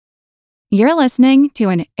You're listening to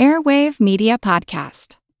an Airwave Media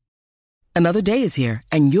Podcast. Another day is here,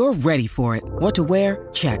 and you're ready for it. What to wear?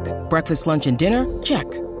 Check. Breakfast, lunch, and dinner? Check.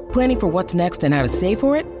 Planning for what's next and how to save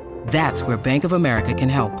for it? That's where Bank of America can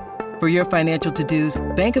help. For your financial to-dos,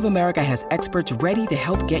 Bank of America has experts ready to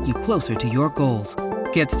help get you closer to your goals.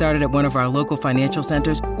 Get started at one of our local financial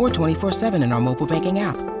centers or 24/7 in our mobile banking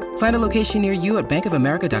app. Find a location near you at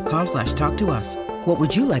bankofamerica.com/talktous. What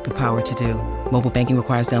would you like the power to do? Mobile banking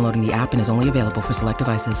requires downloading the app and is only available for select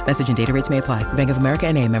devices. Message and data rates may apply. Bank of America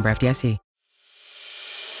N.A., member FDIC.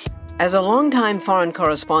 As a longtime foreign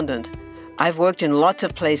correspondent, I've worked in lots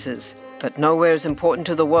of places, but nowhere as important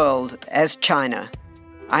to the world as China.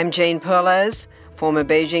 I'm Jane Perlez, former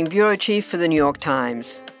Beijing bureau chief for the New York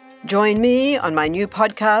Times. Join me on my new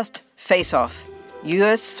podcast, Face Off,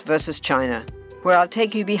 U.S. versus China, where I'll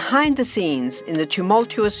take you behind the scenes in the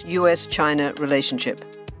tumultuous U.S.-China relationship.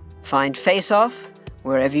 Find Face Off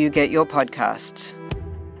wherever you get your podcasts.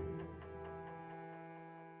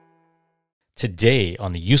 Today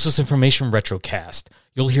on the Useless Information Retrocast,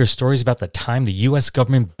 you'll hear stories about the time the U.S.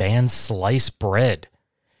 government banned sliced bread.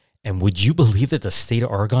 And would you believe that the state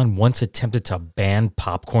of Oregon once attempted to ban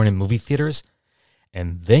popcorn in movie theaters?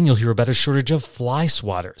 And then you'll hear about a shortage of fly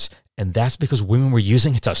swatters, and that's because women were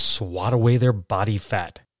using it to swat away their body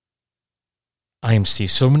fat. I am Steve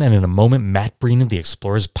Silverman, and in a moment, Matt Breen of the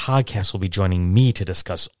Explorers podcast will be joining me to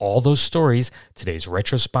discuss all those stories, today's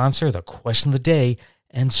retro sponsor, the question of the day,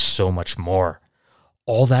 and so much more.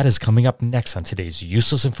 All that is coming up next on today's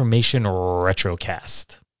Useless Information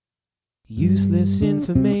Retrocast. Useless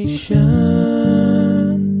information.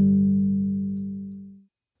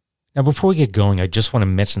 Now, before we get going, I just want to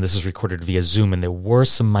mention this is recorded via Zoom, and there were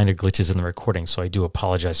some minor glitches in the recording, so I do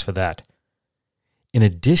apologize for that. In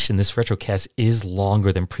addition, this Retrocast is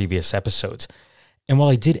longer than previous episodes, and while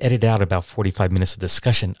I did edit out about 45 minutes of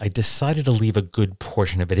discussion, I decided to leave a good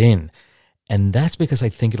portion of it in, and that's because I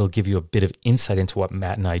think it'll give you a bit of insight into what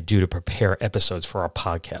Matt and I do to prepare episodes for our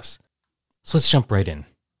podcast. So let's jump right in.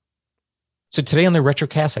 So today on the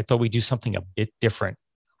Retrocast, I thought we'd do something a bit different.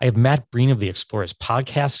 I have Matt Breen of the Explorers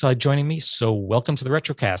podcast joining me. So welcome to the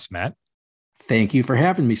Retrocast, Matt. Thank you for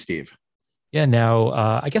having me, Steve. Yeah, now,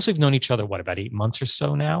 I guess we've known each other, about 8 months or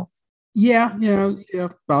so now? Yeah,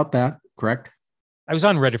 about that. Correct. I was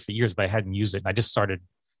on Reddit for years, but I hadn't used it. And I just started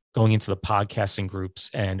going into the podcasting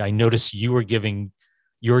groups, and I noticed you were giving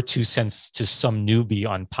your 2 cents to some newbie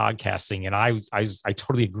on podcasting. And I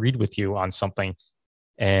totally agreed with you on something.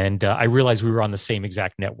 And I realized we were on the same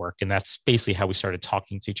exact network, and that's basically how we started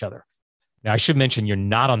talking to each other. Now, I should mention you're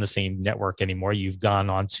not on the same network anymore. You've gone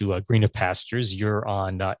on to Greener Pastures. You're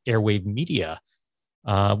on Airwave Media,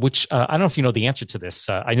 which I don't know if you know the answer to this.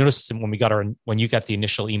 I noticed when you got the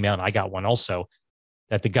initial email, and I got one also,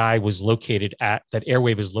 that that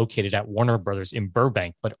Airwave is located at Warner Brothers in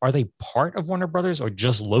Burbank. But are they part of Warner Brothers or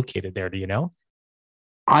just located there? Do you know?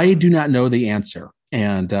 I do not know the answer.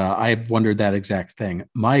 And I've wondered that exact thing.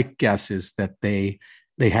 My guess is that they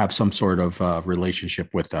have some sort of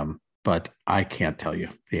relationship with them, but I can't tell you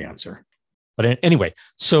the answer. But anyway,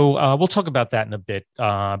 so we'll talk about that in a bit.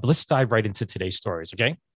 But let's dive right into today's stories,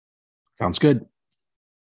 okay? Sounds good.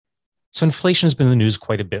 So inflation has been in the news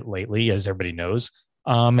quite a bit lately, as everybody knows.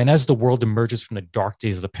 And as the world emerges from the dark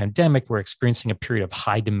days of the pandemic, we're experiencing a period of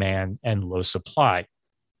high demand and low supply.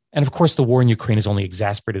 And of course, the war in Ukraine has only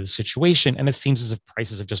exacerbated the situation, and it seems as if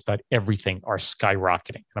prices of just about everything are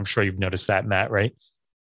skyrocketing. I'm sure you've noticed that, Matt, right?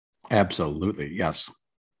 Absolutely, yes.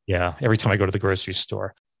 Yeah, every time I go to the grocery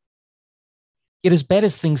store. Yet as bad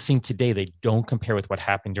as things seem today, they don't compare with what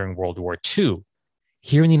happened during World War II.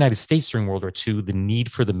 Here in the United States during World War II, the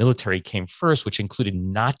need for the military came first, which included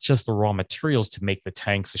not just the raw materials to make the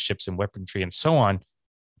tanks, the ships, and weaponry, and so on,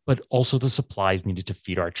 but also the supplies needed to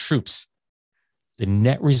feed our troops. The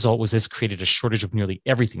net result was this created a shortage of nearly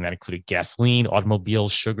everything that included gasoline,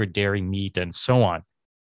 automobiles, sugar, dairy, meat, and so on.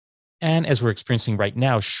 And as we're experiencing right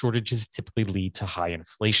now, shortages typically lead to high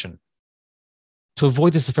inflation. To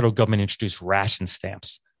avoid this, the federal government introduced ration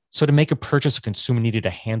stamps. So to make a purchase, a consumer needed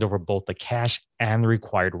to hand over both the cash and the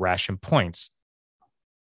required ration points.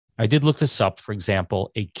 I did look this up. For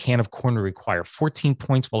example, a can of corn would require 14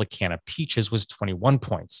 points, while a can of peaches was 21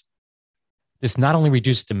 points. This not only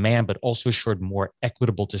reduced demand, but also assured more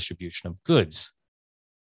equitable distribution of goods.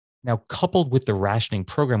 Now, coupled with the rationing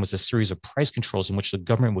program was a series of price controls in which the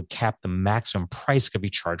government would cap the maximum price could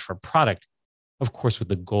be charged for a product, of course, with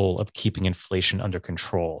the goal of keeping inflation under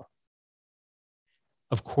control.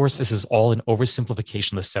 Of course, this is all an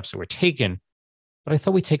oversimplification of the steps that were taken, but I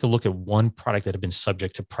thought we'd take a look at one product that had been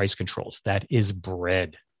subject to price controls. That is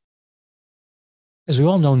bread. As we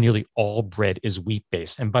all know, nearly all bread is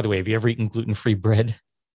wheat-based. And by the way, have you ever eaten gluten-free bread?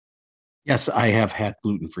 Yes, I have had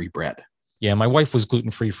gluten-free bread. Yeah, my wife was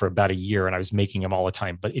gluten-free for about a year and I was making them all the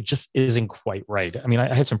time, but it just isn't quite right. I mean,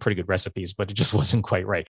 I had some pretty good recipes, but it just wasn't quite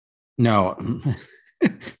right. No,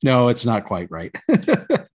 no, it's not quite right.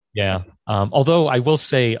 Yeah. Although I will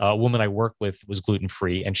say a woman I work with was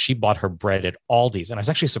gluten-free and she bought her bread at Aldi's. And I was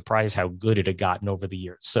actually surprised how good it had gotten over the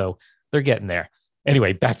years. So they're getting there.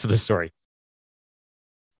 Anyway, back to the story.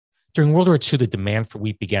 During World War II, the demand for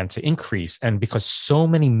wheat began to increase. And because so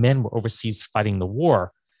many men were overseas fighting the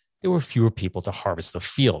war, there were fewer people to harvest the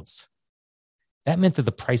fields. That meant that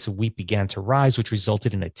the price of wheat began to rise, which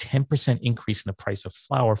resulted in a 10% increase in the price of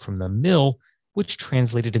flour from the mill, which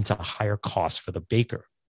translated into higher costs for the baker.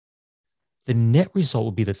 The net result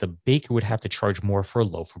would be that the baker would have to charge more for a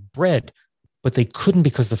loaf of bread, but they couldn't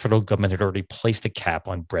because the federal government had already placed a cap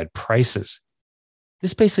on bread prices.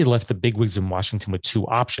 This basically left the bigwigs in Washington with two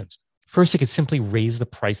options. First, it could simply raise the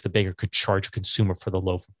price the baker could charge a consumer for the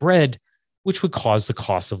loaf of bread, which would cause the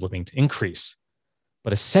cost of living to increase.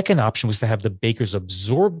 But a second option was to have the bakers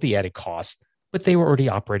absorb the added cost, but they were already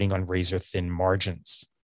operating on razor-thin margins.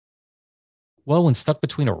 Well, when stuck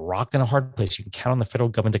between a rock and a hard place, you can count on the federal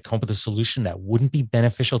government to come up with a solution that wouldn't be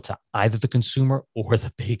beneficial to either the consumer or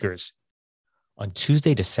the bakers. On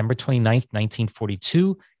Tuesday, December 29th,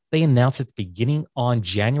 1942, they announced that beginning on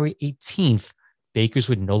January 18th, bakers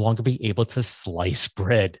would no longer be able to slice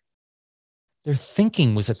bread. Their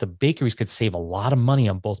thinking was that the bakeries could save a lot of money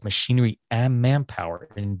on both machinery and manpower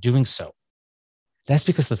in doing so. That's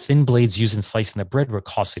because the thin blades used in slicing the bread were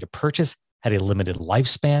costly to purchase, had a limited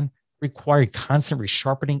lifespan, required constant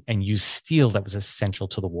resharpening, and used steel that was essential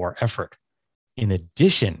to the war effort. In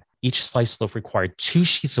addition, each sliced loaf required 2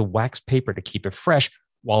 sheets of wax paper to keep it fresh,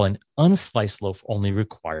 while an unsliced loaf only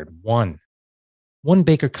required 1. One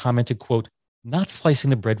baker commented, quote, "Not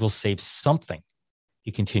slicing the bread will save something."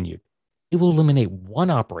 He continued, "It will eliminate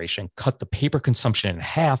one operation, cut the paper consumption in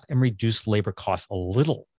half, and reduce labor costs a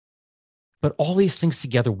little. But all these things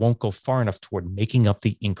together won't go far enough toward making up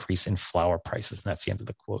the increase in flour prices." And that's the end of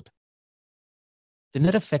the quote. The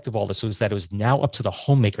net effect of all this was that it was now up to the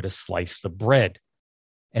homemaker to slice the bread.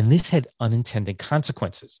 And this had unintended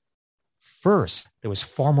consequences. First, there was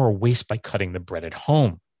far more waste by cutting the bread at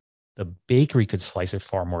home. The bakery could slice it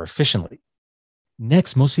far more efficiently.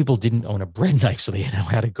 Next, most people didn't own a bread knife, so they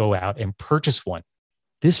had to go out and purchase one.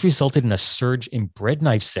 This resulted in a surge in bread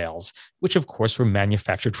knife sales, which of course were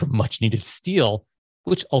manufactured from much needed steel,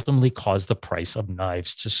 which ultimately caused the price of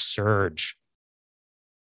knives to surge.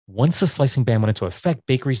 Once the slicing ban went into effect,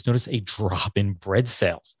 bakeries noticed a drop in bread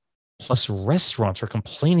sales. Plus, restaurants were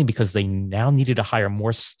complaining because they now needed to hire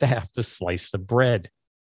more staff to slice the bread.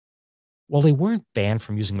 While they weren't banned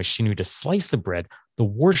from using machinery to slice the bread, the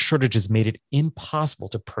war shortages made it impossible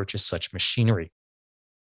to purchase such machinery.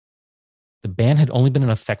 The ban had only been in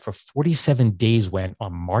effect for 47 days when,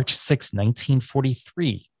 on March 6,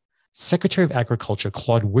 1943, Secretary of Agriculture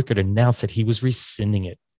Claude Wickard announced that he was rescinding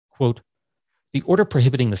it. Quote, "The order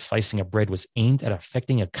prohibiting the slicing of bread was aimed at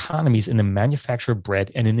affecting economies in the manufacture of bread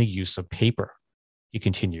and in the use of paper." He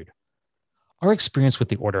continued, "Our experience with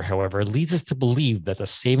the order, however, leads us to believe that the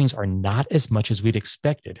savings are not as much as we'd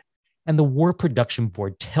expected, and the War Production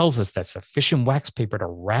Board tells us that sufficient wax paper to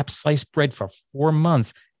wrap sliced bread for 4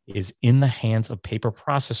 months is in the hands of paper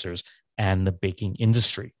processors and the baking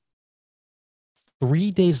industry."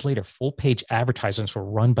 3 days later, full-page advertisements were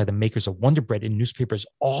run by the makers of Wonder Bread in newspapers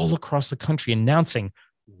all across the country announcing,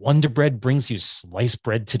 "Wonder Bread brings you sliced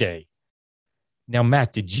bread today." Now,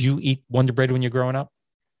 Matt, did you eat Wonder Bread when you were growing up?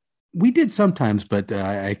 We did sometimes, but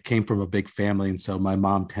I came from a big family, and so my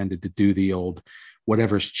mom tended to do the old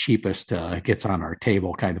whatever's cheapest gets on our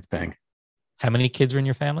table kind of thing. How many kids were in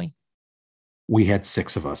your family? We had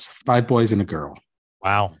 6 of us, 5 boys and a girl.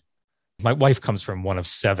 Wow. My wife comes from one of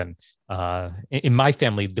 7. In my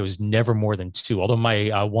family, there was never more than 2, although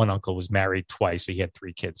my one uncle was married twice, so he had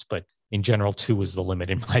 3 kids. But in general, 2 was the limit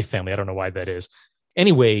in my family. I don't know why that is.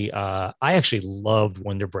 Anyway, I actually loved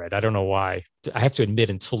Wonder Bread. I don't know why. I have to admit,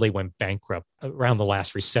 until they went bankrupt around the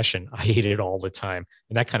last recession, I ate it all the time.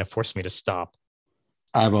 And that kind of forced me to stop.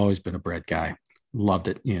 I've always been a bread guy. Loved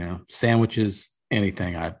it. Sandwiches,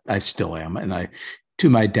 anything. I still am. And I, to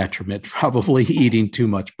my detriment, probably eating too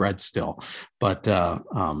much bread still. But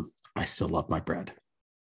I still love my bread.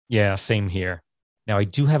 Yeah, same here. Now, I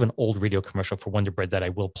do have an old radio commercial for Wonder Bread that I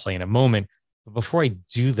will play in a moment. But before I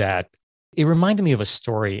do that, it reminded me of a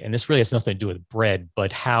story, and this really has nothing to do with bread,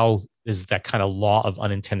 but how is that kind of law of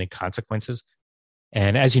unintended consequences.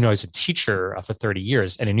 And as you know, as a teacher for 30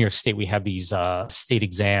 years, and in New York State, we have these state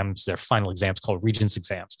exams, they're final exams called Regents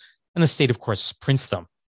exams. And the state, of course, prints them.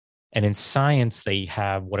 And in science, they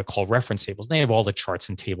have what are called reference tables. They have all the charts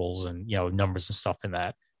and tables and numbers and stuff in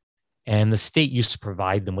that. And the state used to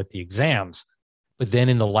provide them with the exams. But then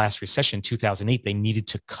in the last recession, 2008, they needed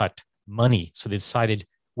to cut money. So they decided,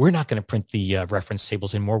 we're not going to print the reference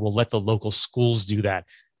tables anymore. We'll let the local schools do that.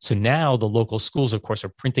 So now the local schools, of course,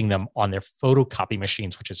 are printing them on their photocopy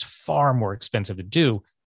machines, which is far more expensive to do.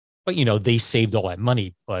 But, they saved all that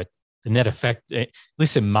money. But the net effect, at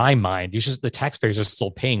least in my mind, the taxpayers are still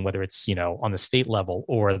paying, whether it's, on the state level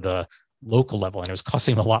or the local level. And it was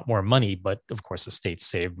costing them a lot more money. But of course, the state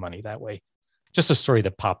saved money that way. Just a story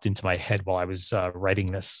that popped into my head while I was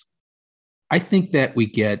writing this. I think that we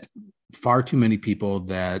get far too many people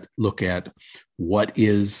that look at what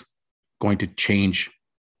is going to change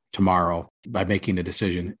tomorrow by making a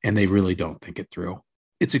decision, and they really don't think it through.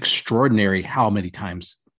 It's extraordinary how many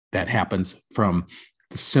times that happens, from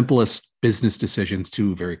the simplest business decisions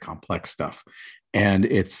to very complex stuff. And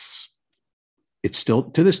it's still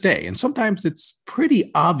to this day. And sometimes it's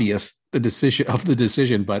pretty obvious the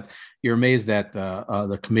decision, but you're amazed that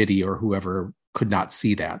the committee or whoever could not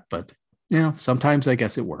see that. But sometimes I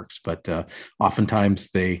guess it works. But oftentimes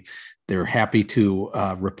they're happy to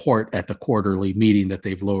report at the quarterly meeting that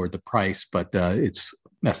they've lowered the price, but it's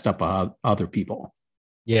messed up other people.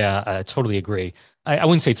 Yeah, I totally agree. I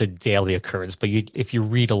wouldn't say it's a daily occurrence, but if you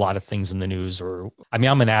read a lot of things in the news,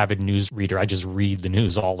 I'm an avid news reader. I just read the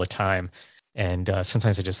news all the time. And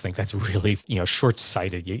sometimes I just think that's really,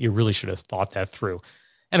 short-sighted. You really should have thought that through.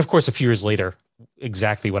 And of course, a few years later,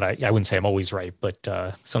 exactly what I wouldn't say I'm always right, but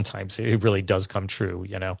sometimes it really does come true,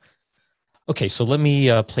 Okay, so let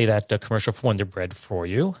me play that commercial for Wonder Bread for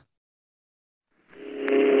you.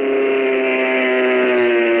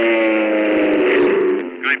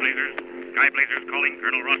 Skyblazers calling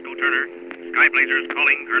Colonel Roscoe Turner. Skyblazers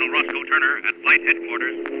calling Colonel Roscoe Turner at flight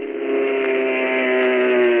headquarters.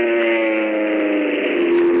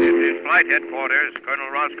 This is flight headquarters, Colonel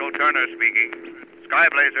Roscoe Turner speaking.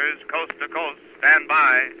 Skyblazers, coast to coast, stand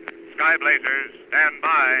by. Skyblazers, stand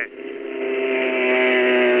by.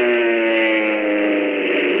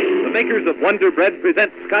 The makers of Wonder Bread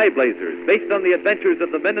present Skyblazers, based on the adventures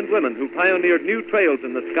of the men and women who pioneered new trails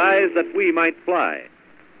in the skies that we might fly.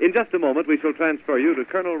 In just a moment, we shall transfer you to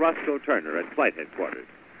Colonel Roscoe Turner at flight headquarters.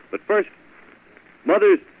 But first,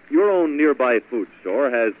 mothers, your own nearby food store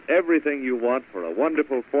has everything you want for a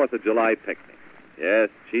wonderful 4th of July picnic. Yes,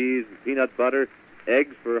 cheese and peanut butter,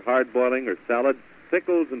 eggs for hard boiling or salad,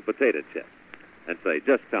 pickles and potato chips. And say,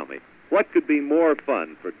 just tell me, what could be more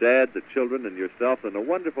fun for Dad, the children, and yourself than a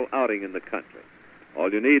wonderful outing in the country?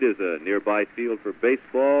 All you need is a nearby field for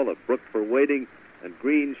baseball, a brook for wading, and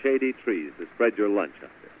green, shady trees to spread your lunch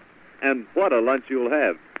under. And what a lunch you'll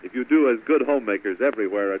have if you do as good homemakers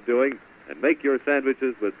everywhere are doing and make your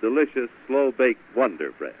sandwiches with delicious, slow-baked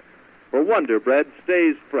Wonder Bread. For Wonder Bread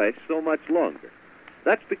stays fresh so much longer.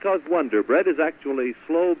 That's because Wonder Bread is actually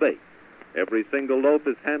slow-baked. Every single loaf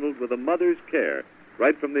is handled with a mother's care,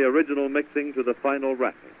 right from the original mixing to the final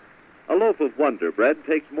wrapping. A loaf of Wonder Bread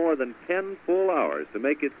takes more than 10 full hours to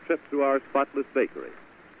make its trip to our spotless bakery.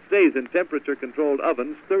 Stays in temperature-controlled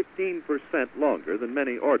ovens 13% longer than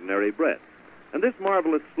many ordinary bread. And this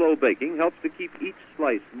marvelous slow baking helps to keep each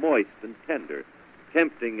slice moist and tender,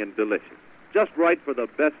 tempting and delicious, just right for the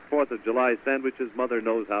best 4th of July sandwiches Mother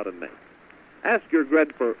knows how to make. Ask your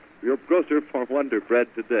grocer for Wonder Bread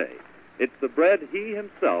today. It's the bread he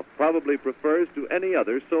himself probably prefers to any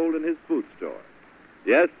other sold in his food store.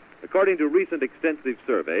 Yes, according to recent extensive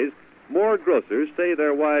surveys, more grocers say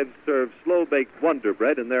their wives serve slow-baked Wonder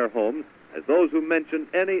Bread in their homes as those who mention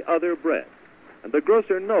any other bread. And the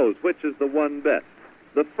grocer knows which is the one best,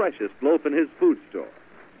 the freshest loaf in his food store.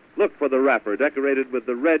 Look for the wrapper decorated with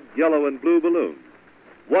the red, yellow, and blue balloons.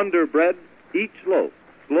 Wonder Bread, each loaf,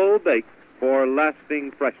 slow-baked for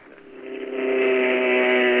lasting freshness.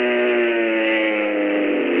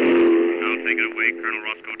 Now take it away, Colonel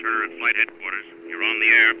Roscoe Turner at flight headquarters. You're on the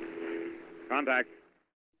air. Contact.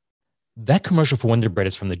 That commercial for Wonder Bread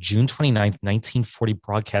is from the June 29th, 1940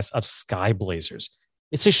 broadcast of Skyblazers.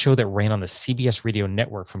 It's a show that ran on the CBS radio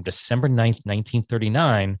network from December 9th,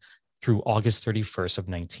 1939 through August 31st of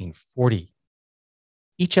 1940.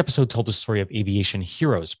 Each episode told the story of aviation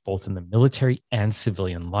heroes, both in the military and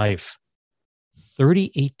civilian life.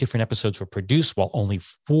 38 different episodes were produced, while only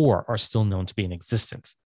 4 are still known to be in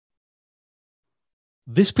existence.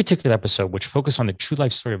 This particular episode, which focused on the true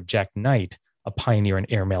life story of Jack Knight, a pioneer in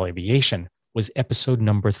airmail aviation, was episode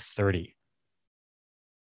number 30.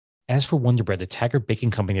 As for Wonder Bread, the Taggart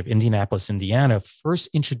Baking Company of Indianapolis, Indiana, first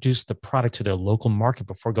introduced the product to their local market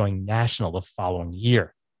before going national the following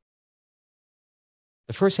year.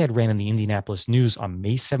 The first ad ran in the Indianapolis News on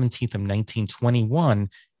May 17th of 1921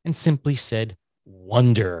 and simply said,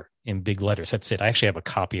 "Wonder," in big letters. That's it. I actually have a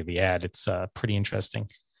copy of the ad. It's pretty interesting.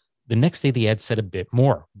 The next day, the ad said a bit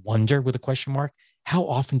more. "Wonder," with a question mark. "How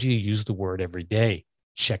often do you use the word every day?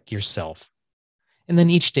 Check yourself." And then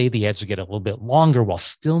each day, the ads would get a little bit longer while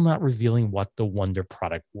still not revealing what the Wonder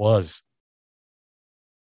product was.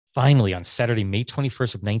 Finally, on Saturday, May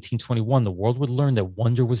 21st of 1921, the world would learn that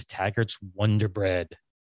Wonder was Taggart's Wonder Bread.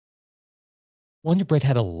 Wonder Bread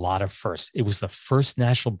had a lot of firsts. It was the first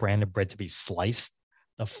national brand of bread to be sliced,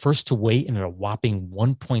 the first to weigh in at a whopping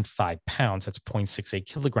 1.5 pounds, that's 0.68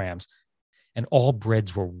 kilograms, and all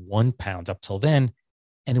breads were 1 pound up till then,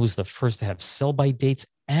 and it was the first to have sell-by dates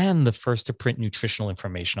and the first to print nutritional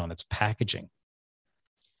information on its packaging.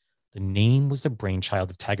 The name was the brainchild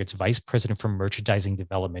of Taggart's vice president for merchandising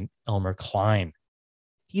development, Elmer Klein.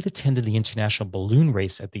 He'd attended the international balloon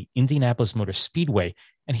race at the Indianapolis Motor Speedway,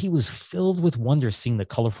 and he was filled with wonder seeing the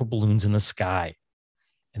colorful balloons in the sky.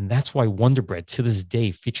 And that's why Wonder Bread to this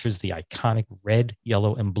day features the iconic red,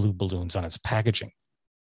 yellow, and blue balloons on its packaging.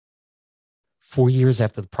 4 years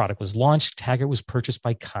after the product was launched, Taggart was purchased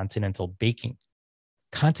by Continental Baking.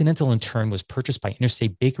 Continental, in turn, was purchased by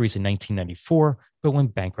Interstate Bakeries in 1994, but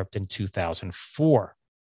went bankrupt in 2004.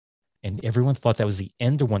 And everyone thought that was the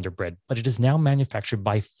end of Wonder Bread, but it is now manufactured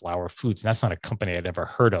by Flour Foods. And that's not a company I'd ever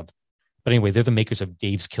heard of. But anyway, they're the makers of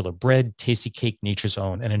Dave's Killer Bread, Tasty Cake, Nature's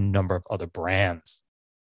Own, and a number of other brands.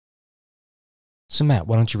 So Matt,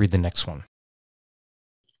 why don't you read the next one?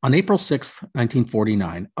 On April 6,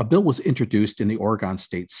 1949, a bill was introduced in the Oregon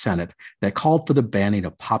State Senate that called for the banning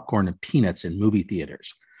of popcorn and peanuts in movie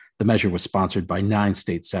theaters. The measure was sponsored by 9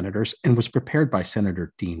 state senators and was prepared by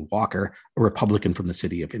Senator Dean Walker, a Republican from the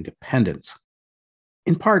city of Independence.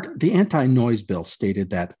 In part, the anti-noise bill stated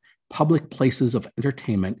that public places of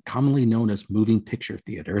entertainment, commonly known as moving picture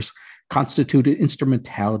theaters, constituted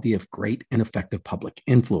instrumentality of great and effective public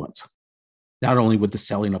influence. Not only would the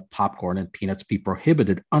selling of popcorn and peanuts be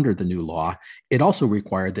prohibited under the new law, it also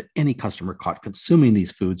required that any customer caught consuming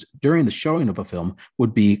these foods during the showing of a film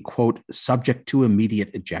would be, quote, subject to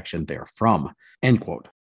immediate ejection therefrom, end quote.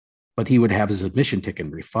 But he would have his admission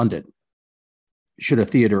ticket refunded. Should a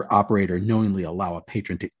theater operator knowingly allow a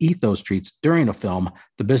patron to eat those treats during a film,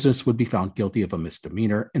 the business would be found guilty of a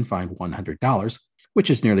misdemeanor and fined $100,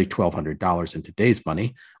 which is nearly $1,200 in today's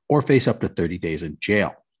money, or face up to 30 days in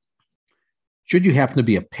jail. Should you happen to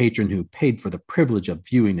be a patron who paid for the privilege of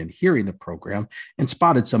viewing and hearing the program and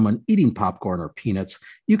spotted someone eating popcorn or peanuts,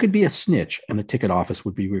 you could be a snitch and the ticket office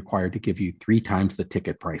would be required to give you 3 times the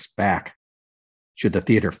ticket price back. Should the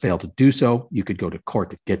theater fail to do so, you could go to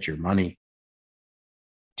court to get your money.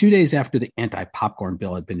 2 days after the anti-popcorn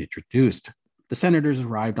bill had been introduced, the senators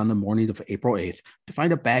arrived on the morning of April 8th to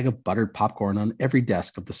find a bag of buttered popcorn on every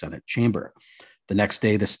desk of the Senate chamber. The next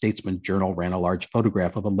day, the Statesman Journal ran a large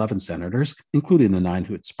photograph of 11 senators, including the 9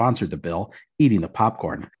 who had sponsored the bill, eating the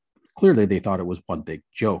popcorn. Clearly, they thought it was one big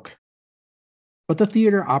joke. But the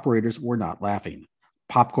theater operators were not laughing.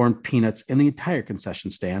 Popcorn, peanuts, and the entire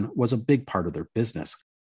concession stand was a big part of their business.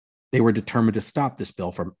 They were determined to stop this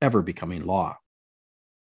bill from ever becoming law.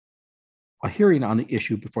 A hearing on the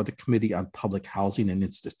issue before the Committee on Public Housing and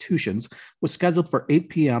Institutions was scheduled for 8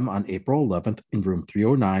 p.m. on April 11th in room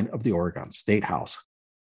 309 of the Oregon State House.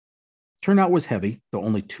 Turnout was heavy, though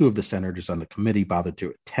only 2 of the senators on the committee bothered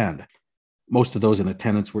to attend. Most of those in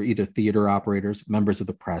attendance were either theater operators, members of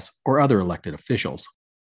the press, or other elected officials.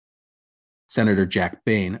 Senator Jack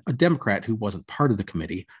Bain, a Democrat who wasn't part of the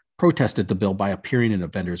committee, protested the bill by appearing in a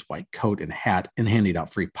vendor's white coat and hat and handing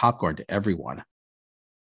out free popcorn to everyone.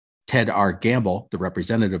 Ted R. Gamble, the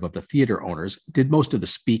representative of the theater owners, did most of the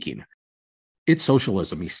speaking. It's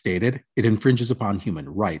socialism, he stated. It infringes upon human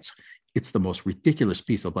rights. It's the most ridiculous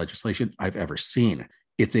piece of legislation I've ever seen.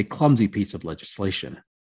 It's a clumsy piece of legislation.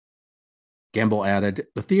 Gamble added,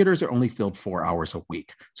 the theaters are only filled 4 hours a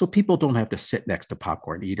week, so people don't have to sit next to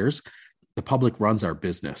popcorn eaters. The public runs our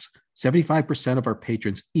business. 75% of our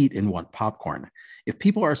patrons eat and want popcorn. If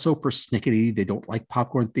people are so persnickety they don't like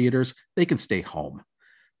popcorn theaters, they can stay home.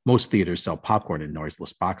 Most theaters sell popcorn in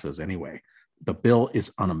noiseless boxes anyway. The bill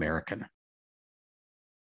is un-American.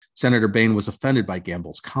 Senator Bain was offended by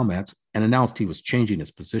Gamble's comments and announced he was changing his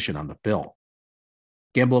position on the bill.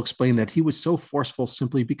 Gamble explained that he was so forceful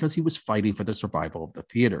simply because he was fighting for the survival of the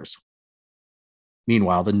theaters.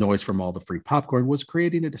 Meanwhile, the noise from all the free popcorn was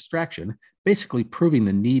creating a distraction, basically proving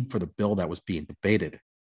the need for the bill that was being debated.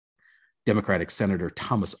 Democratic Senator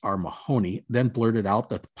Thomas R. Mahoney then blurted out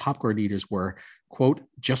that the popcorn eaters were, quote,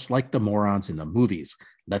 just like the morons in the movies.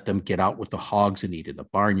 Let them get out with the hogs and eat in the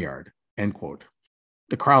barnyard, end quote.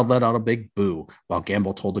 The crowd let out a big boo, while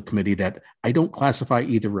Gamble told the committee that I don't classify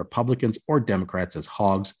either Republicans or Democrats as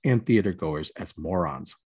hogs and theatergoers as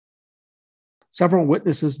morons. Several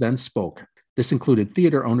witnesses then spoke. This included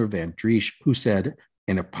theater owner Van Driesch, who said,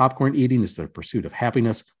 and if popcorn eating is the pursuit of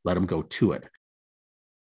happiness, let him go to it.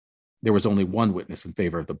 There was only one witness in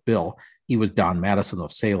favor of the bill. He was Don Madison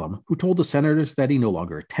of Salem, who told the senators that he no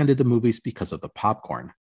longer attended the movies because of the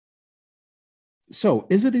popcorn. So,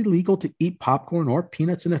 is it illegal to eat popcorn or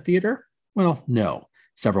peanuts in a theater? Well, no.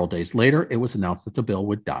 Several days later, it was announced that the bill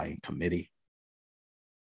would die in committee.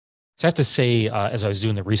 So I have to say, as I was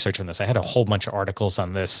doing the research on this, I had a whole bunch of articles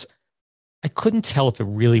on this. I couldn't tell if it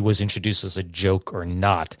really was introduced as a joke or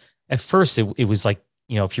not. At first, it was like,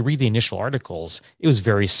 if you read the initial articles, it was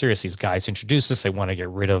very serious. These guys introduced this. They want to get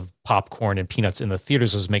rid of popcorn and peanuts in the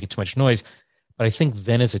theaters. It was making too much noise. But I think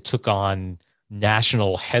then as it took on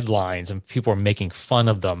national headlines and people were making fun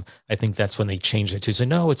of them, I think that's when they changed it to say,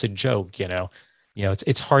 no, it's a joke.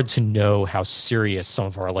 It's hard to know how serious some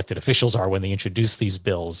of our elected officials are when they introduce these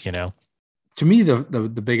bills. To me,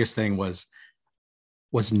 the biggest thing was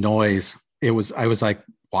noise. I was like,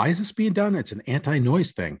 why is this being done? It's an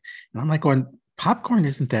anti-noise thing. And I'm like going, popcorn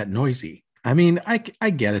isn't that noisy. I mean, I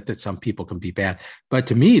get it that some people can be bad, but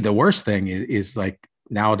to me, the worst thing is like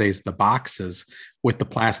nowadays the boxes with the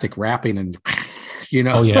plastic wrapping and,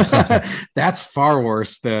 Oh, yeah. That's far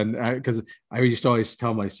worse than, because I used to always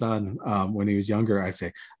tell my son when he was younger, I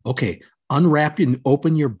say, okay, unwrap and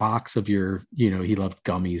open your box of your, he loved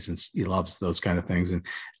gummies and he loves those kind of things. And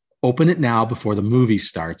open it now before the movie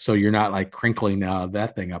starts. So you're not like crinkling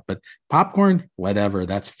that thing up, but popcorn, whatever,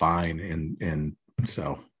 that's fine. And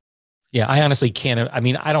so. Yeah, I honestly can't. I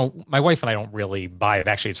mean, my wife and I don't really buy it.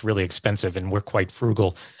 Actually, it's really expensive and we're quite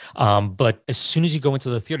frugal. But as soon as you go into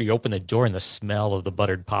the theater, you open the door and the smell of the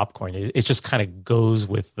buttered popcorn, it just kind of goes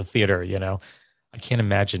with the theater, I can't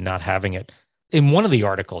imagine not having it. In one of the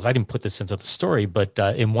articles, I didn't put this into the story, but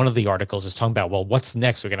in one of the articles it's talking about, well, what's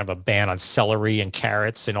next? We're going to have a ban on celery and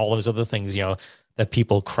carrots and all those other things, that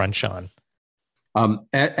people crunch on.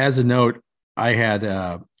 As a note, I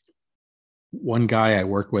had one guy I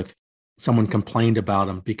worked with, someone complained about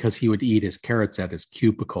him because he would eat his carrots at his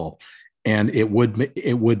cubicle and it would make,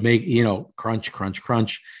 crunch, crunch,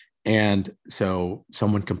 crunch. And so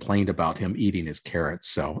someone complained about him eating his carrots.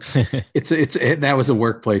 So that was a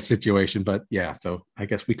workplace situation, but yeah, so I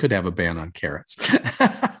guess we could have a ban on carrots.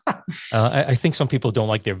 I think some people don't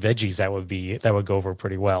like their veggies. That would go over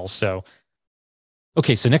pretty well. So,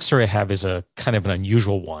 okay. So next story I have is a kind of an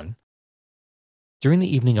unusual one. During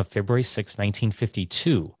the evening of February 6,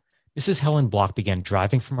 1952, Mrs. Helen Block began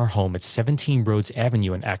driving from her home at 17 Rhodes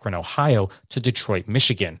Avenue in Akron, Ohio to Detroit,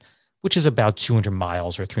 Michigan, which is about 200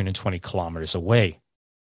 miles or 320 kilometers away.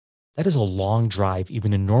 That is a long drive,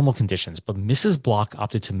 even in normal conditions, but Mrs. Block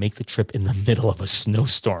opted to make the trip in the middle of a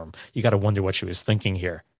snowstorm. You got to wonder what she was thinking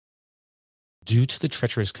here. Due to the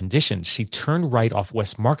treacherous conditions, she turned right off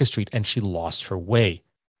West Market Street and she lost her way.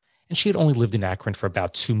 And she had only lived in Akron for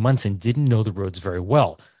about 2 months and didn't know the roads very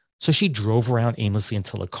well. So she drove around aimlessly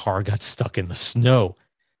until a car got stuck in the snow.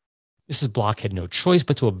 Mrs. Block had no choice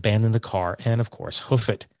but to abandon the car and, of course, hoof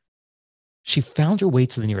it. She found her way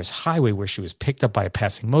to the nearest highway where she was picked up by a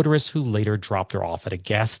passing motorist who later dropped her off at a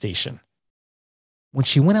gas station. When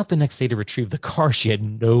she went out the next day to retrieve the car, she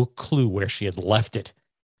had no clue where she had left it,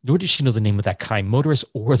 nor did she know the name of that kind motorist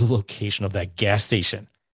or the location of that gas station.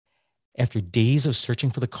 After days of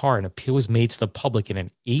searching for the car, an appeal was made to the public in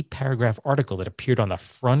an 8-paragraph article that appeared on the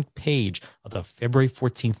front page of the February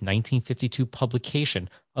 14, 1952 publication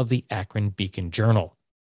of the Akron Beacon Journal.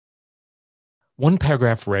 One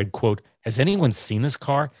paragraph read, quote, "Has anyone seen this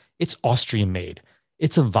car? It's Austrian made.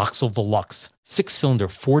 It's a Vauxhall Velux, 6-cylinder,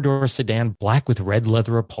 4-door sedan, black with red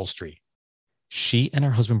leather upholstery. She and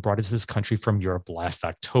her husband brought it to this country from Europe last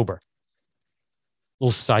October."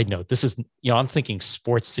 Little side note, this is, I'm thinking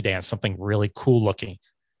sports sedan, something really cool looking,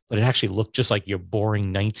 but it actually looked just like your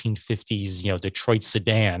boring 1950s, Detroit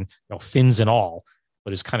sedan, fins and all,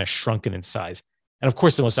 but it's kind of shrunken in size. And of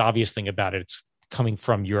course, the most obvious thing about it, it's coming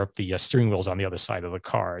from Europe, the steering wheel's on the other side of the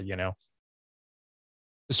car, The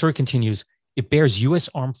story continues. It bears U.S.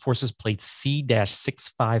 Armed Forces plate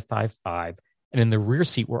C-6555, and in the rear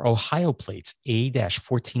seat were Ohio plates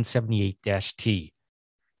A-1478-T.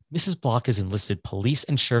 Mrs. Block has enlisted police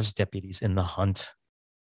and sheriff's deputies in the hunt.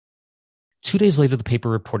 2 days later, the paper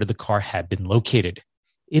reported the car had been located.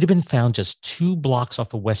 It had been found just 2 blocks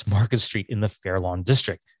off of West Market Street in the Fairlawn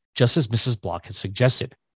district, just as Mrs. Block had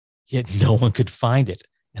suggested. Yet no one could find it,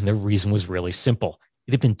 and the reason was really simple.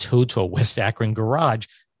 It had been towed to a West Akron garage,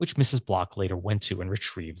 which Mrs. Block later went to and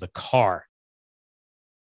retrieved the car.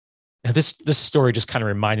 Now, this story just kind of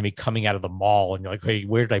reminded me coming out of the mall and you're like, hey,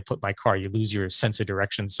 where did I put my car? You lose your sense of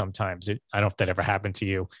direction sometimes. I don't know if that ever happened to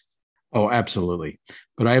you. Oh, absolutely.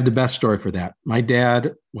 But I have the best story for that. My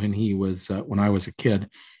dad, when I was a kid,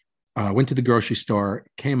 went to the grocery store,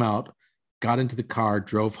 came out, got into the car,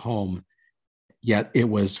 drove home, yet it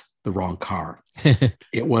was the wrong car.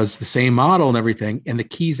 It was the same model and everything, and the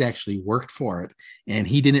keys actually worked for it. And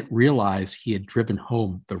he didn't realize he had driven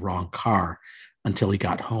home the wrong car until he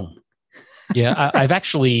got home. Yeah, I've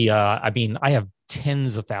actually, I have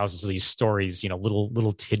tens of thousands of these stories,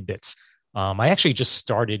 little tidbits. I actually just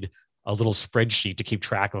started a little spreadsheet to keep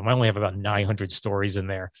track of them. I only have about 900 stories in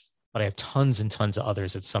there, but I have tons and tons of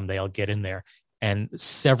others that someday I'll get in there. And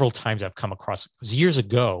several times I've come across, because years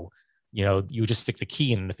ago, you would just stick the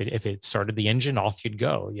key in, and if it started the engine, off you'd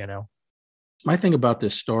go, My thing about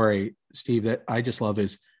this story, Steve, that I just love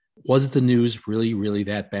is, was the news really, really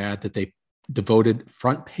that bad that they devoted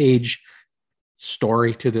front page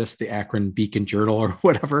story to this, the Akron Beacon Journal or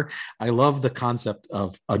whatever? I love the concept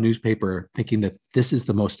of a newspaper thinking that this is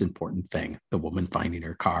the most important thing, the woman finding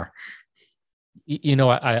her car.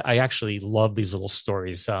 I actually love these little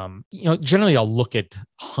stories. Generally I'll look at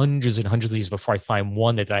hundreds and hundreds of these before I find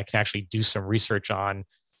one that I can actually do some research on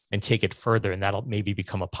and take it further. And that'll maybe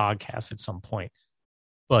become a podcast at some point.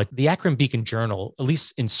 But the Akron Beacon Journal, at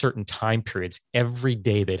least in certain time periods, every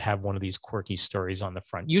day they'd have one of these quirky stories on the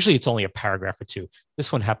front. Usually it's only a paragraph or two.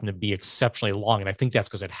 This one happened to be exceptionally long. And I think that's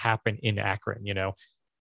because it happened in Akron,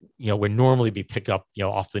 would normally be picked up,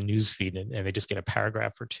 off the news feed, and they just get a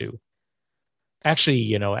paragraph or two.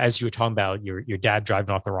 Actually, as you were talking about your dad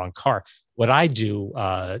driving off the wrong car, what I do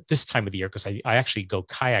this time of the year, because I actually go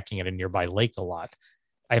kayaking at a nearby lake a lot,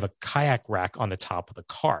 I have a kayak rack on the top of the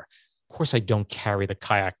car. Of course, I don't carry the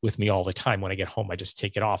kayak with me all the time. When I get home, I just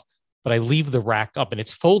take it off. But I leave the rack up, and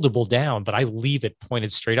it's foldable down, but I leave it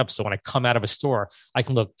pointed straight up. So when I come out of a store, I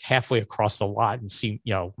can look halfway across the lot and see,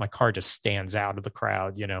 my car just stands out of the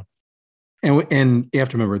crowd, And you have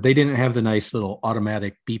to remember, they didn't have the nice little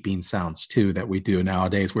automatic beeping sounds too that we do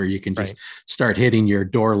nowadays, where you can just start hitting your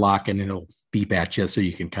door lock and it'll beep at you, so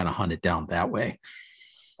you can kind of hunt it down that way.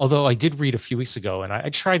 Although I did read a few weeks ago, and I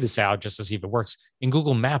tried this out just to see if it works. In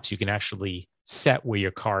Google Maps, you can actually set where your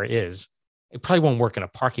car is. It probably won't work in a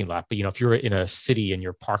parking lot, but if you're in a city and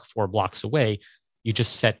you're parked 4 blocks away, you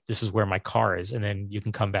just set, this is where my car is, and then you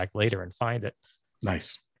can come back later and find it.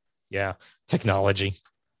 Nice. Yeah, technology.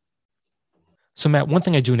 So Matt, one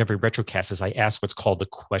thing I do in every Retrocast is I ask what's called the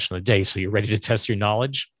question of the day. So you're ready to test your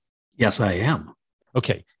knowledge? Yes, I am.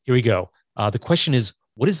 Okay, here we go. The question is,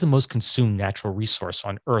 what is the most consumed natural resource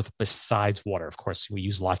on Earth besides water? Of course, we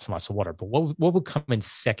use lots and lots of water, but what would come in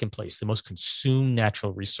second place, the most consumed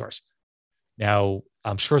natural resource? Now,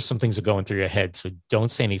 I'm sure some things are going through your head, so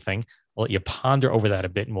don't say anything. I'll let you ponder over that a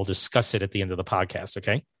bit, and we'll discuss it at the end of the podcast,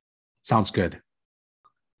 okay? Sounds good.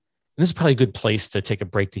 And this is probably a good place to take a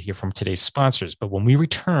break to hear from today's sponsors. But when we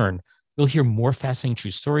return, you'll hear more fascinating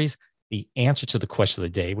true stories, the answer to the question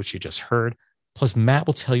of the day, which you just heard. Plus, Matt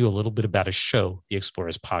will tell you a little bit about his show, The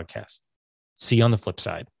Explorers Podcast. See you on the flip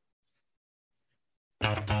side.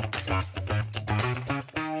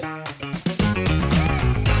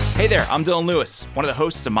 Hey there, I'm Dylan Lewis, one of the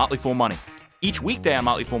hosts of Motley Fool Money. Each weekday on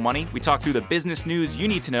Motley Fool Money, we talk through the business news you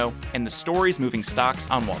need to know and the stories moving stocks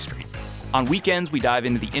on Wall Street. On weekends, we dive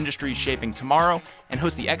into the industries shaping tomorrow and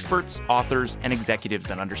host the experts, authors, and executives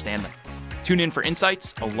that understand them. Tune in for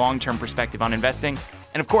insights, a long-term perspective on investing,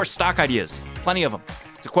 and of course, stock ideas. Plenty of them.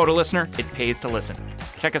 To quote a listener, it pays to listen.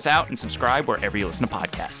 Check us out and subscribe wherever you listen to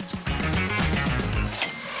podcasts.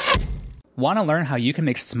 Want to learn how you can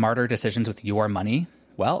make smarter decisions with your money?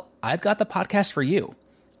 Well, I've got the podcast for you.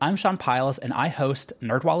 I'm Sean Piles, and I host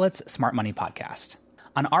NerdWallet's Smart Money Podcast.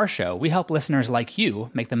 On our show, we help listeners like you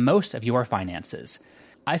make the most of your finances.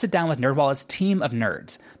 I sit down with NerdWallet's team of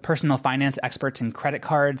nerds, personal finance experts in credit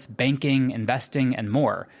cards, banking, investing, and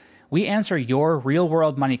more. We answer your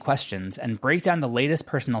real-world money questions and break down the latest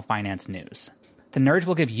personal finance news. The nerds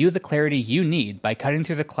will give you the clarity you need by cutting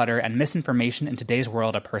through the clutter and misinformation in today's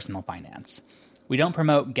world of personal finance. We don't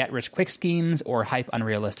promote get-rich-quick schemes or hype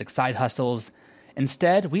unrealistic side hustles.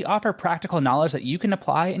 Instead, we offer practical knowledge that you can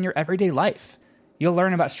apply in your everyday life. You'll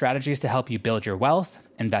learn about strategies to help you build your wealth,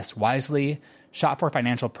 invest wisely, shop for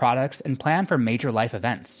financial products, and plan for major life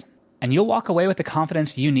events. And you'll walk away with the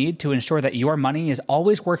confidence you need to ensure that your money is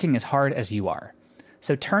always working as hard as you are.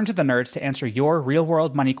 So turn to the nerds to answer your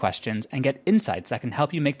real-world money questions and get insights that can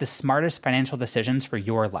help you make the smartest financial decisions for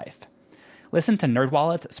your life. Listen to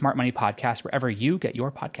NerdWallet's Smart Money Podcast wherever you get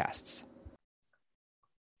your podcasts.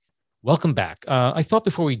 Welcome back. I thought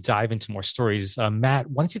before we dive into more stories, Matt,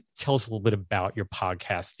 why don't you tell us a little bit about your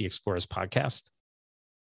podcast, the Explorers Podcast?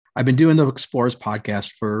 I've been doing the Explorers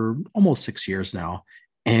Podcast for almost 6 years now.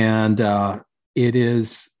 And it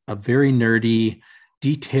is a very nerdy,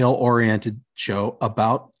 detail-oriented show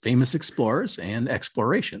about famous explorers and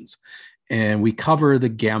explorations. And we cover the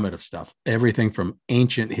gamut of stuff, everything from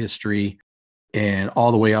ancient history and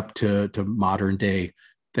all the way up to modern day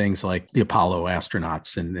things like the Apollo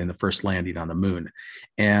astronauts and the first landing on the moon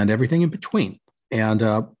and everything in between. And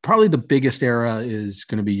probably the biggest era is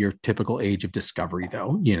going to be your typical age of discovery,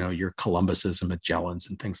 though, your Columbuses and Magellans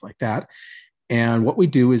and things like that. And what we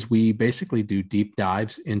do is we basically do deep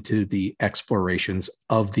dives into the explorations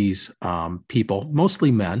of these people,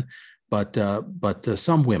 mostly men, but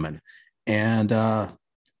some women. And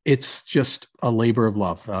it's just a labor of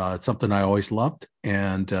love. It's something I always loved,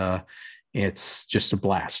 and it's just a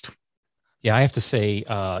blast. Yeah, I have to say,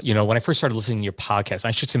 when I first started listening to your podcast,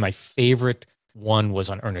 I should say my favorite one was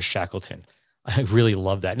on Ernest Shackleton. I really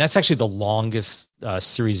love that. And that's actually the longest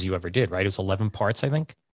series you ever did, right? It was 11 parts, I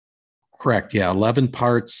think. Correct. Yeah. 11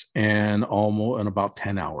 parts and about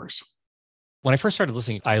 10 hours. When I first started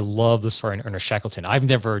listening, I love the story on Ernest Shackleton. I've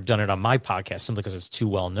never done it on my podcast simply because it's too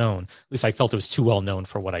well known. At least I felt it was too well known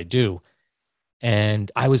for what I do.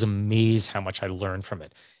 And I was amazed how much I learned from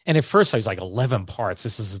it. And at first I was like, 11 parts,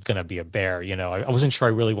 this is going to be a bear. I wasn't sure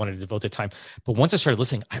I really wanted to devote the time. But once I started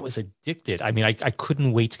listening, I was addicted. I mean, I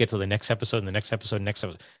couldn't wait to get to the next episode and the next episode, and next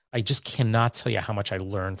episode. I just cannot tell you how much I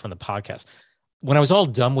learned from the podcast. When I was all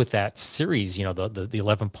done with that series, the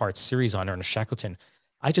 11-part series on Ernest Shackleton,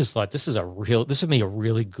 I just thought this would be a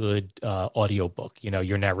really good audio book.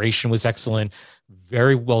 Your narration was excellent,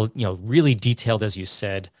 very well, really detailed, as you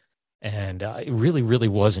said. And it really, really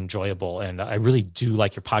was enjoyable. And I really do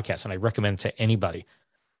like your podcast, and I recommend it to anybody.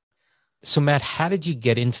 So Matt, how did you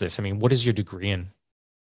get into this? I mean, what is your degree in?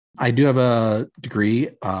 I do have a degree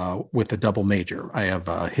with a double major. I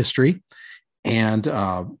have history and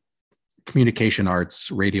communication arts,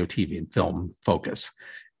 radio, TV, and film focus.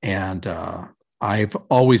 And I've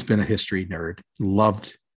always been a history nerd,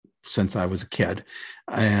 loved since I was a kid.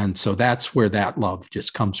 And so that's where that love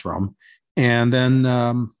just comes from. And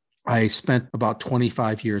then I spent about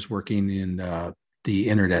 25 years working in the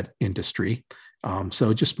internet industry.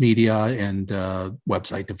 So just media and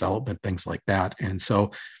website development, things like that. And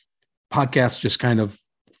so podcasts just kind of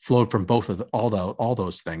flowed from both of all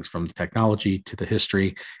those things, from the technology to the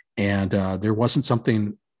history. And there wasn't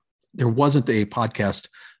a podcast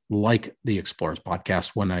like the Explorers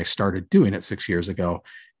Podcast when I started doing it 6 years ago.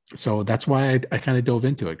 So that's why I kind of dove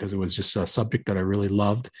into it, because it was just a subject that I really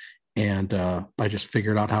loved. And I just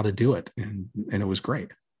figured out how to do it, and it was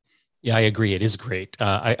great. Yeah, I agree. It is great.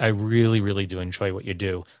 I really, really do enjoy what you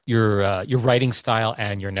do. Your writing style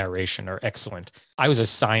and your narration are excellent. I was a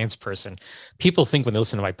science person. People think when they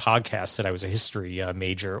listen to my podcast that I was a history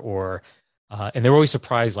major, and they're always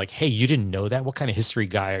surprised, like, "Hey, you didn't know that? What kind of history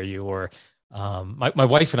guy are you?" Or my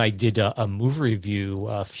wife and I did a movie review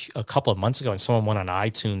a couple of months ago, and someone went on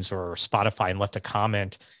iTunes or Spotify and left a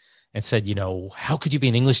comment and said, how could you be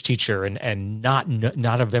an English teacher and not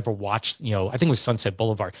have ever watched, I think it was Sunset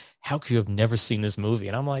Boulevard. How could you have never seen this movie?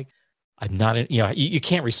 And I'm like, I'm not, you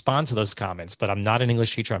can't respond to those comments, but I'm not an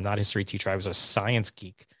English teacher. I'm not a history teacher. I was a science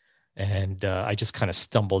geek. And I just kind of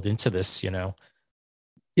stumbled into this,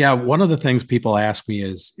 Yeah. One of the things people ask me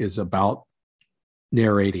is about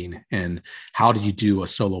narrating and how do you do a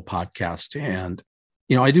solo podcast? And,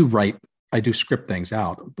 I do script things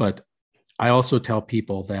out, but I also tell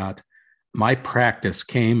people that my practice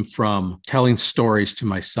came from telling stories to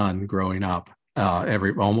my son growing up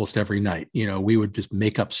almost every night. We would just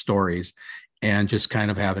make up stories and just kind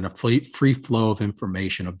of having a free flow of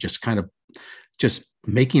information, of just kind of just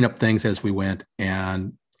making up things as we went.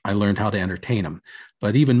 And I learned how to entertain them.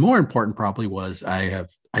 But even more important probably was I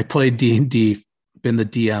played D&D, been the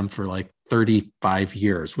DM for like 35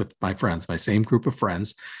 years with my friends, my same group of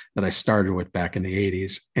friends that I started with back in the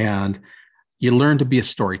 80s. And you learn to be a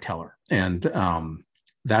storyteller. And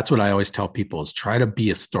that's what I always tell people, is try to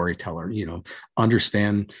be a storyteller,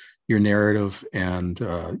 understand your narrative and,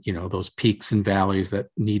 those peaks and valleys that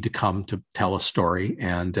need to come to tell a story.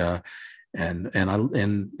 And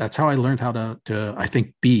that's how I learned how to I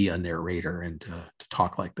think, be a narrator and to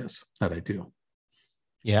talk like this, that I do.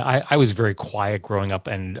 Yeah, I was very quiet growing up.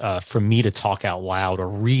 And for me to talk out loud or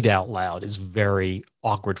read out loud is very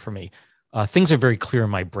awkward for me. Things are very clear in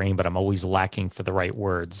my brain, but I'm always lacking for the right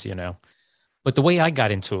words, But the way I got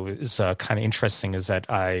into it is kind of interesting, is that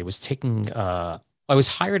I was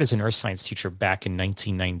hired as an earth science teacher back in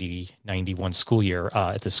 1990-91 school year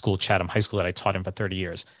at the school, Chatham High School, that I taught in for 30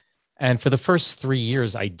 years. And for the first 3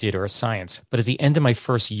 years, I did earth science. But at the end of my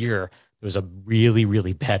first year, there was a really,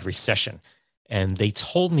 really bad recession. And they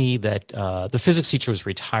told me that the physics teacher was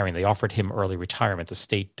retiring. They offered him early retirement. The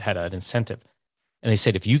state had an incentive. And they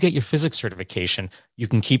said, if you get your physics certification, you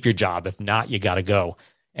can keep your job. If not, you got to go.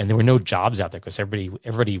 And there were no jobs out there because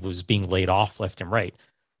everybody was being laid off left and right.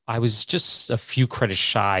 I was just a few credits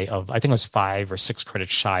shy of, I think I was 5 or 6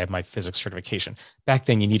 credits shy of my physics certification. Back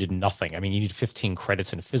then, you needed nothing. I mean, you needed 15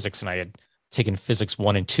 credits in physics, and I had taken physics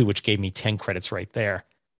 1 and 2, which gave me 10 credits right there.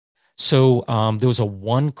 So there was a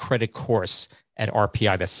 1-credit course at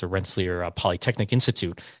RPI, that's the Rensselaer Polytechnic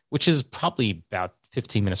Institute, which is probably about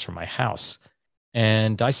 15 minutes from my house.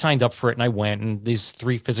 And I signed up for it and I went, and these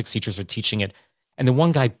 3 physics teachers were teaching it. And then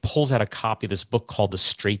one guy pulls out a copy of this book called The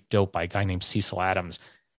Straight Dope by a guy named Cecil Adams.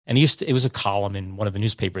 And it was a column in one of the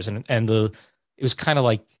newspapers. And it was kind of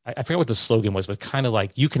like, I forget what the slogan was, but kind of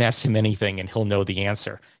like, you can ask him anything and he'll know the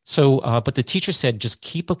answer. So, but the teacher said, just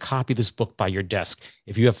keep a copy of this book by your desk.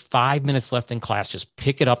 If you have 5 minutes left in class, just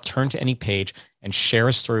pick it up, turn to any page and share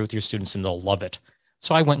a story with your students and they'll love it.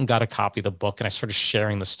 So I went and got a copy of the book and I started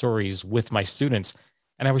sharing the stories with my students.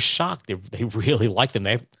 And I was shocked. They really liked them.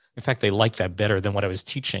 In fact, they liked that better than what I was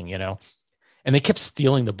teaching, you know. And they kept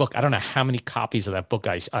stealing the book. I don't know how many copies of that book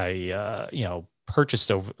I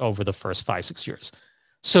purchased over the first 5-6 years.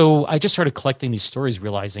 So I just started collecting these stories,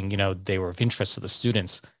 realizing, they were of interest to the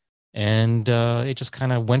students. And it just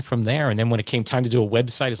kind of went from there. And then when it came time to do a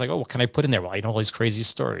website, it's like, oh, what can I put in there? Well, I know all these crazy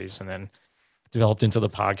stories. And then developed into the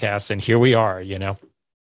podcast. And here we are, So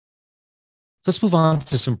let's move on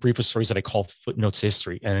to some briefer stories that I call footnotes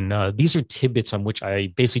history. And these are tidbits on which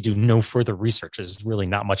I basically do no further research. There's really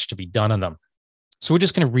not much to be done on them. So we're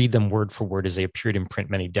just going to read them word for word as they appeared in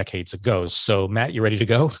print many decades ago. So Matt, you ready to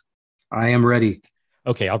go? I am ready.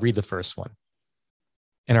 Okay, I'll read the first one.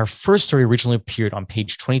 And our first story originally appeared on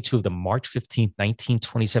page 22 of the March 15th,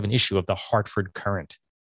 1927 issue of the Hartford Courant.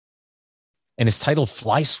 And it's titled,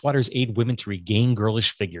 Fly Swatters Aid Women to Regain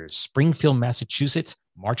Girlish Figures, Springfield, Massachusetts,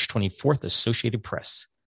 March 24th, Associated Press.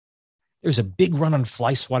 There's a big run on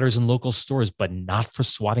fly swatters in local stores, but not for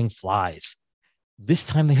swatting flies. This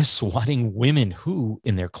time they are swatting women who,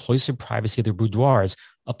 in their cloistered privacy of their boudoirs,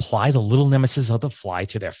 apply the little nemesis of the fly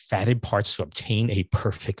to their fatted parts to obtain a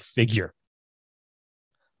perfect figure.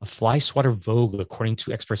 A fly swatter vogue, according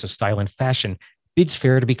to experts of style and fashion, bids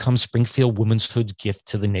fair to become Springfield womanhood's gift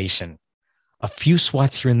to the nation. A few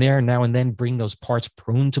swats here and there now and then bring those parts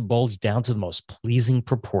prone to bulge down to the most pleasing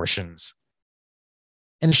proportions.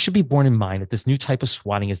 And it should be borne in mind that this new type of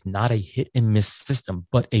swatting is not a hit and miss system,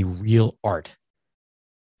 but a real art.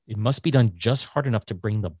 It must be done just hard enough to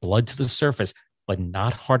bring the blood to the surface, but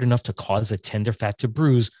not hard enough to cause the tender fat to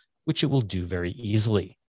bruise, which it will do very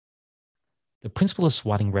easily. The principle of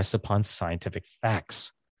swatting rests upon scientific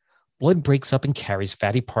facts. Blood breaks up and carries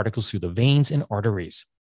fatty particles through the veins and arteries.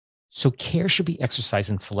 So care should be exercised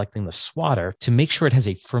in selecting the swatter to make sure it has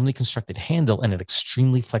a firmly constructed handle and an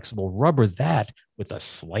extremely flexible rubber that, with the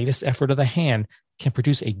slightest effort of the hand, can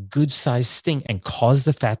produce a good-sized sting and cause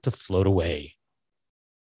the fat to float away.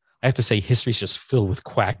 I have to say, history is just filled with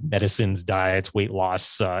quack medicines, diets, weight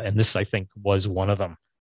loss, and this, I think, was one of them.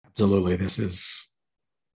 Absolutely. This is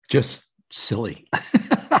just silly.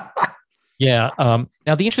 Yeah.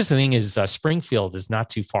 Now, the interesting thing is Springfield is not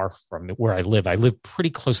too far from where I live. I live pretty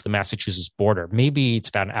close to the Massachusetts border. Maybe it's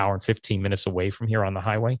about an hour and 15 minutes away from here on the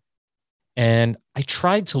highway. And I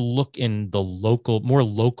tried to look in the more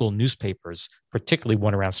local newspapers, particularly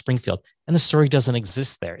one around Springfield, and the story doesn't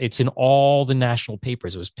exist there. It's in all the national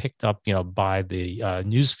papers. It was picked up, by the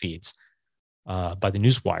news feeds, by the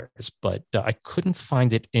news wires, but I couldn't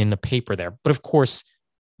find it in a paper there. But of course,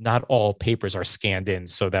 not all papers are scanned in,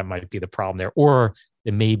 so that might be the problem there. Or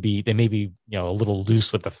they may be, a little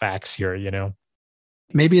loose with the facts here,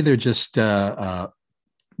 Maybe they're just want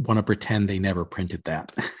to pretend they never printed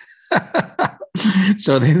that.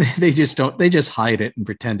 So they just hide it and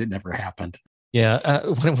pretend it never happened. Yeah.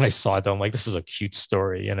 When I saw it, though, I'm like, this is a cute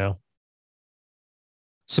story,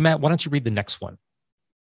 So Matt, why don't you read the next one?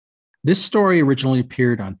 This story originally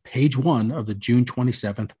appeared on page 1 of the June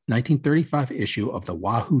 27th, 1935 issue of the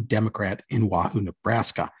Wahoo Democrat in Wahoo,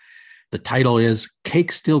 Nebraska. The title is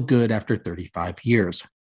Cake Still Good After 35 Years.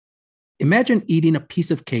 Imagine eating a piece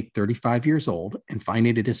of cake 35 years old and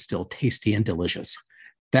finding it is still tasty and delicious.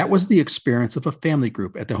 That was the experience of a family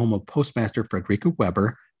group at the home of Postmaster Frederica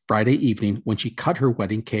Weber Friday evening when she cut her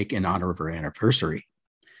wedding cake in honor of her anniversary.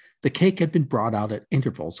 The cake had been brought out at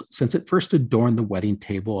intervals since it first adorned the wedding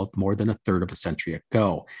table of more than a third of a century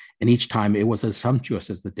ago, and each time it was as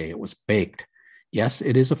sumptuous as the day it was baked. Yes,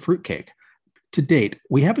 it is a fruitcake, To date,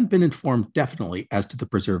 we haven't been informed definitely as to the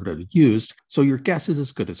preservative used, so your guess is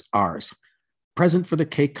as good as ours. Present for the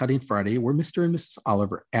cake cutting Friday were Mr. and Mrs.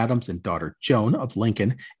 Oliver Adams and daughter Joan of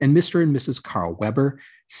Lincoln and Mr. and Mrs. Carl Weber,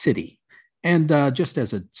 City. And just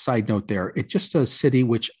as a side note there, it just says City,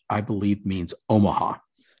 which I believe means Omaha.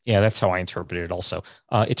 Yeah, that's how I interpreted it also.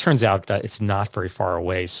 It turns out it's not very far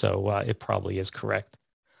away, so it probably is correct.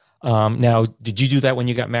 Now, did you do that when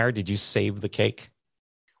you got married? Did you save the cake?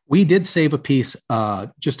 We did save a piece,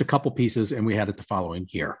 just a couple pieces, and we had it the following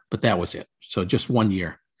year, but that was it. So just 1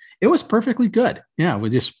 year. It was perfectly good. Yeah, we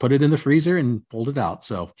just put it in the freezer and pulled it out.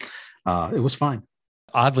 So it was fine.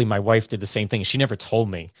 Oddly, my wife did the same thing. She never told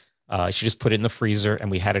me. She just put it in the freezer,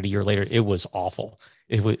 and we had it a year later. It was awful.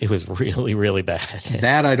 It was really, really bad.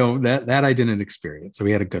 That I didn't experience. So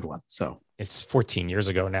we had a good one. So it's 14 years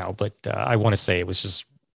ago now, but I want to say it was just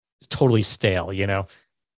totally stale, you know?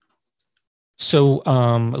 So as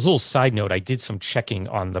a little side note, I did some checking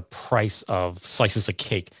on the price of slices of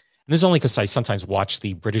cake. And this is only because I sometimes watch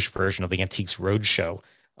the British version of the Antiques Roadshow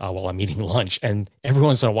while I'm eating lunch. And every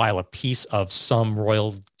once in a while, a piece of some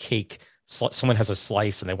royal cake, someone has a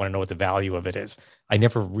slice and they want to know what the value of it is. I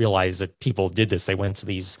never realized that people did this. They went to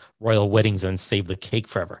these royal weddings and saved the cake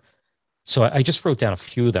forever. So I just wrote down a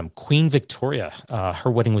few of them. Queen Victoria,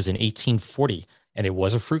 her wedding was in 1840, and it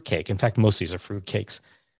was a fruitcake. In fact, most of these are fruitcakes.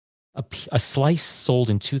 A slice sold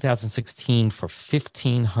in 2016 for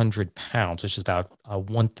 1,500 pounds, which is about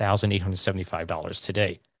 $1,875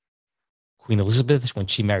 today. Queen Elizabeth, when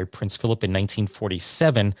she married Prince Philip in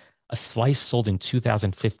 1947, a slice sold in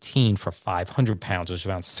 2015 for 500 pounds, which is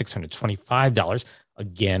around $625.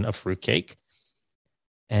 Again, a fruitcake.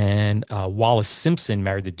 And Wallis Simpson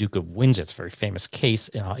married the Duke of Windsor. It's a very famous case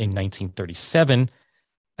in 1937.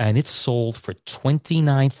 And it sold for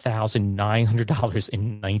 $29,900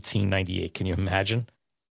 in 1998. Can you imagine?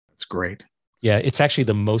 That's great. Yeah, it's actually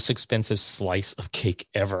the most expensive slice of cake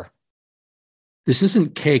ever. This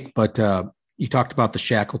isn't cake, but you talked about the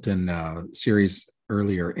Shackleton series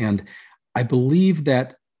earlier. And I believe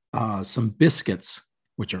that some biscuits,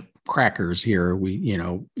 which are crackers here,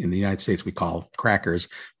 in the United States, we call crackers,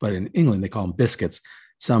 but in England, they call them biscuits.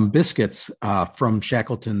 Some biscuits from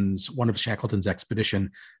one of Shackleton's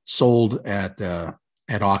expedition sold at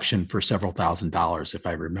auction for several $1,000s, if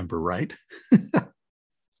I remember right.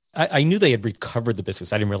 I knew they had recovered the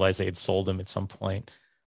biscuits. I didn't realize they had sold them at some point.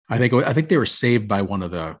 I think they were saved by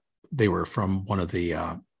they were from one of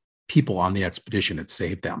the people on the expedition that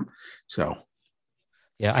saved them. So,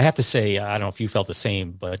 yeah, I have to say, I don't know if you felt the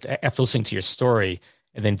same, but after listening to your story,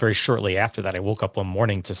 and then very shortly after that, I woke up one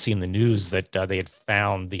morning to see in the news that they had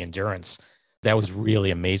found the Endurance. That was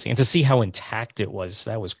really amazing. And to see how intact it was,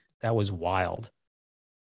 that was wild.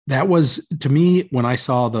 That was, to me, when I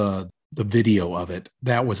saw the video of it,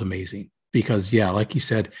 that was amazing. Because, yeah, like you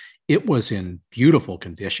said, it was in beautiful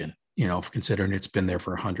condition, considering it's been there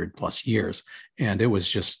for 100+ years. And it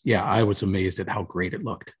was just, yeah, I was amazed at how great it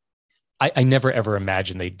looked. I never ever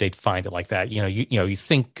imagined they'd find it like that. You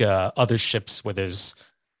think other ships where there's,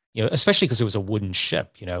 especially because it was a wooden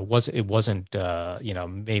ship. It wasn't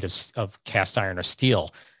made of cast iron or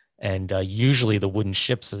steel, and usually the wooden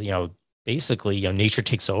ships, basically nature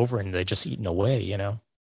takes over and they're just eaten away.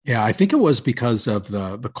 Yeah, I think it was because of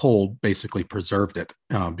the cold basically preserved it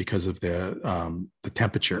because of the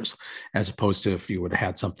temperatures, as opposed to if you would have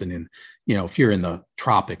had something in, if you're in the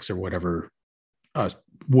tropics or whatever.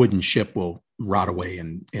 Wooden ship will rot away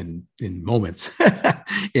in moments.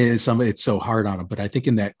 It's so hard on them, but I think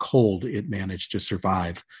in that cold, it managed to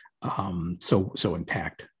survive so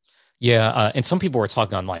intact. Yeah, and some people were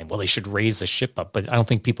talking online, well, they should raise the ship up, but I don't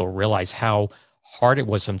think people realize how hard it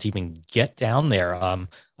was for them to even get down there.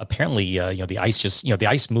 Apparently, the ice the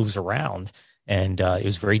ice moves around, and it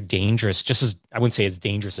was very dangerous. Just as I wouldn't say as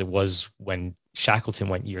dangerous as it was when Shackleton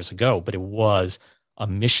went years ago, but it was a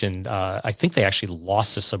mission. I think they actually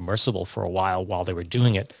lost a submersible for a while they were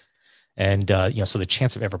doing it. And, so the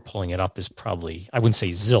chance of ever pulling it up is probably, I wouldn't say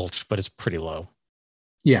zilch, but it's pretty low.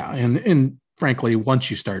 Yeah. And frankly, once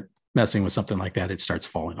you start messing with something like that, it starts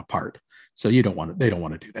falling apart. So they don't want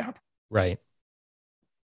to do that. Right.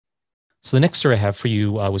 So the next story I have for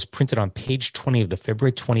you was printed on page 20 of the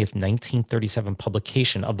February 20th, 1937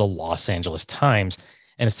 publication of the Los Angeles Times.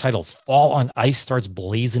 And it's titled, Fall on Ice Starts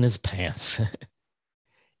Blazing His Pants.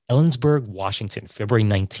 Ellensburg, Washington, February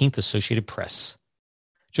 19th, Associated Press.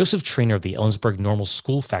 Joseph Trainer of the Ellensburg Normal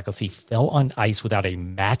School faculty fell on ice without a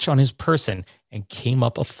match on his person and came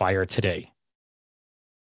up a fire today.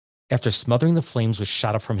 After smothering the flames with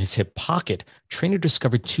shot up from his hip pocket, Trainer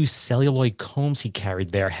discovered 2 celluloid combs he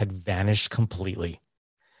carried there had vanished completely.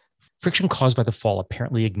 Friction caused by the fall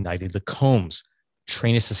apparently ignited the combs.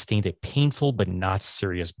 Train has sustained a painful but not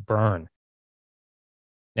serious burn.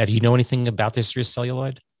 Now, do you know anything about the history of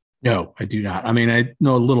celluloid? No, I do not. I mean, I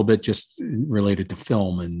know a little bit just related to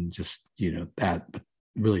film and just, that, but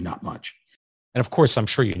really not much. And of course, I'm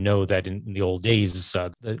sure you know that in the old days,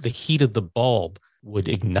 the heat of the bulb would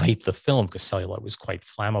ignite the film because celluloid was quite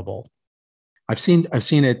flammable. I've seen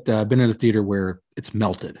it, been in a theater where it's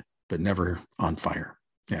melted, but never on fire.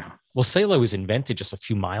 Yeah. Well, celluloid was invented just a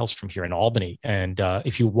few miles from here in Albany. And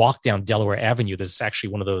if you walk down Delaware Avenue, there's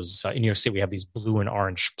actually one of those, in New York City, we have these blue and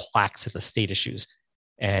orange plaques at the state issues.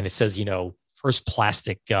 And it says, first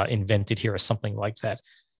plastic invented here or something like that.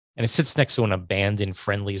 And it sits next to an abandoned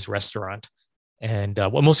Friendly's restaurant. And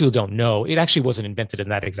what most people don't know, it actually wasn't invented in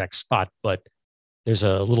that exact spot, but there's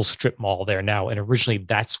a little strip mall there now. And originally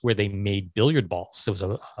that's where they made billiard balls. There was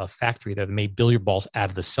a factory that made billiard balls out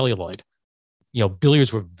of the celluloid.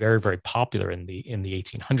 Billiards were very, very popular in the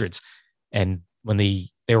 1800s. And when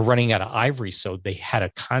they were running out of ivory, so they had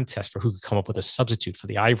a contest for who could come up with a substitute for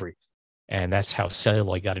the ivory. And that's how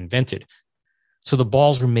celluloid got invented. So the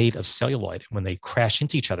balls were made of celluloid. And when they crash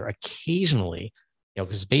into each other, occasionally,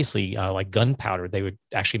 because basically like gunpowder, they would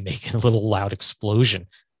actually make a little loud explosion.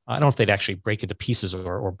 I don't know if they'd actually break into pieces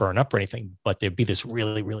or burn up or anything, but there'd be this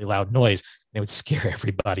really, really loud noise. And it would scare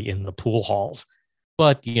everybody in the pool halls.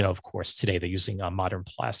 But, of course, today they're using modern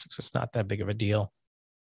plastics. It's not that big of a deal.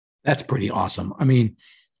 That's pretty awesome. I mean,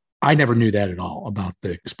 I never knew that at all about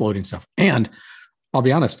the exploding stuff. And I'll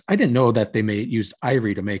be honest, I didn't know that they used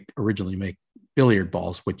ivory to originally make billiard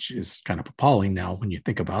balls, which is kind of appalling now when you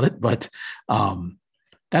think about it. But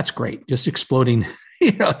that's great. Just exploding,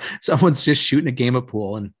 someone's just shooting a game of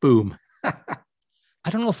pool and boom. I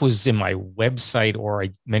don't know if it was in my website or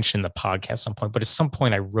I mentioned in the podcast at some point, but at some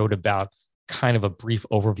point I wrote about kind of a brief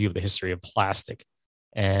overview of the history of plastic.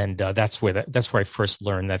 And that's where I first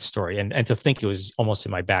learned that story. And to think it was almost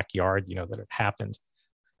in my backyard, that it happened.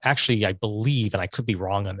 Actually, I believe, and I could be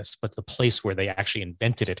wrong on this, but the place where they actually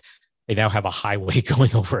invented it, they now have a highway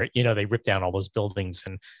going over it. They ripped down all those buildings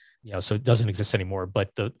and, so it doesn't exist anymore. But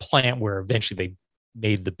the plant where eventually they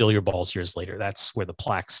made the billiard balls years later, that's where the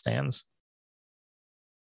plaque stands.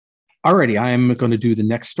 Alrighty, I'm going to do the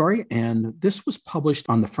next story. And this was published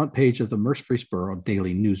on the front page of the Murfreesboro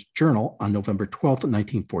Daily News Journal on November 12th,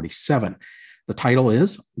 1947. The title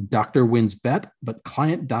is Doctor Wins Bet, but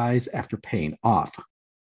Client Dies After Paying Off.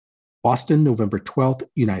 Boston, November 12th,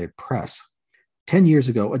 United Press. 10 years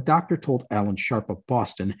ago, a doctor told Alan Sharp of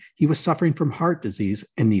Boston he was suffering from heart disease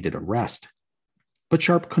and needed a rest. But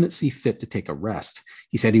Sharp couldn't see fit to take a rest.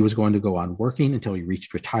 He said he was going to go on working until he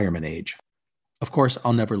reached retirement age. Of course,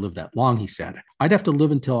 I'll never live that long, he said. I'd have to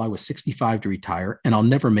live until I was 65 to retire, and I'll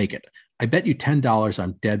never make it. I bet you $10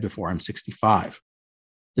 I'm dead before I'm 65.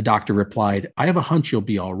 The doctor replied, I have a hunch you'll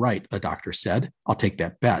be all right, the doctor said. I'll take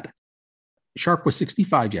that bet. Sharp was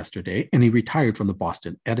 65 yesterday, and he retired from the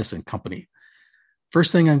Boston Edison Company.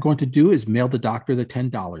 First thing I'm going to do is mail the doctor the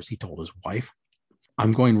 $10, he told his wife.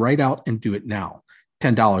 I'm going right out and do it now.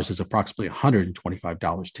 $10 is approximately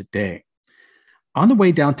 $125 today. On the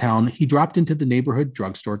way downtown, he dropped into the neighborhood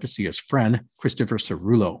drugstore to see his friend, Christopher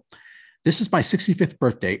Cerullo. This is my 65th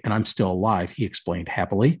birthday, and I'm still alive, he explained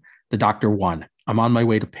happily. The doctor won. I'm on my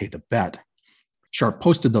way to pay the bet. Sharp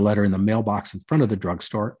posted the letter in the mailbox in front of the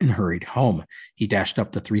drugstore and hurried home. He dashed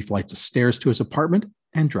up the 3 flights of stairs to his apartment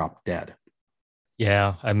and dropped dead.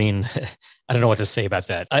 Yeah, I mean, I don't know what to say about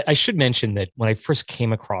that. I should mention that when I first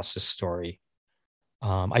came across this story,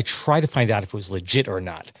 I tried to find out if it was legit or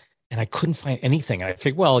not. And I couldn't find anything. I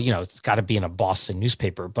figured, well, it's got to be in a Boston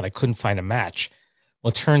newspaper, but I couldn't find a match.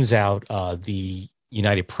 Well, it turns out the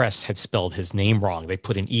United Press had spelled his name wrong. They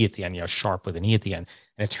put an E at the end, Sharp with an E at the end.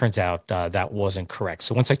 And it turns out that wasn't correct.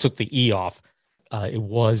 So once I took the E off, it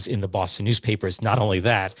was in the Boston newspapers. Not only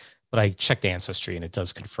that, but I checked Ancestry and it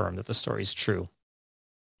does confirm that the story is true.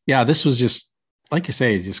 Yeah, this was just, like you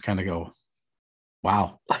say, just kind of go,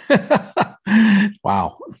 wow.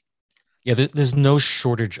 Wow. Yeah, there's no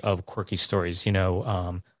shortage of quirky stories.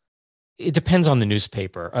 It depends on the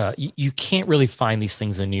newspaper. You can't really find these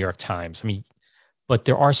things in the New York Times. I mean, but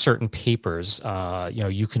there are certain papers,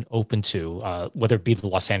 you can open to, whether it be the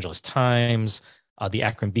Los Angeles Times, the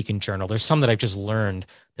Akron Beacon Journal. There's some that I've just learned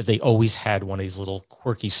that they always had one of these little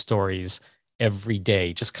quirky stories every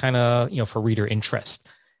day, just kind of, for reader interest.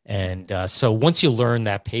 And so once you learn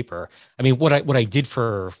that paper, I mean, what I did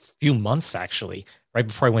for a few months, actually, right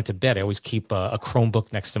before I went to bed, I always keep a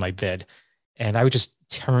Chromebook next to my bed. And I would just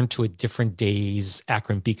turn to a different day's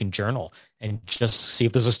Akron Beacon Journal and just see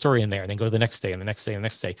if there's a story in there, and then go to the next day and the next day and the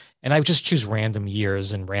next day. And I would just choose random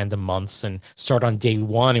years and random months and start on day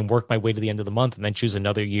one and work my way to the end of the month and then choose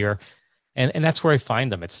another year. And that's where I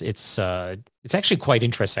find them. It's actually quite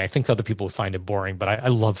interesting. I think other people would find it boring, but I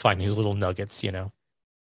love finding these little nuggets, you know?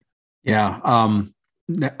 Yeah.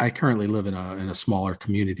 I currently live in a smaller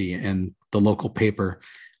community, and the local paper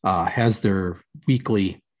has their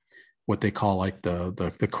weekly, what they call like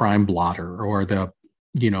the crime blotter, or the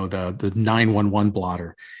 911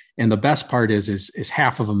 blotter. And the best part is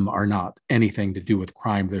half of them are not anything to do with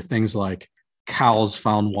crime. They're things like cows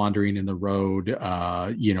found wandering in the road,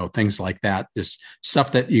 things like that. Just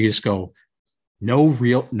stuff that you just go,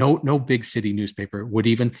 no big city newspaper would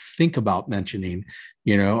even think about mentioning,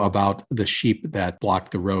 about the sheep that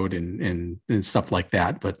blocked the road and stuff like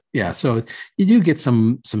that. But yeah, so you do get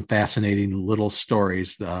some fascinating little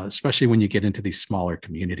stories, especially when you get into these smaller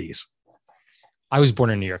communities. I was born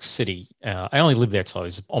in New York City. I only lived there till I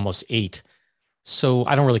was almost 8. So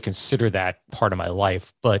I don't really consider that part of my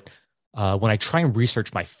life. But when I try and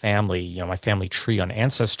research my family, my family tree on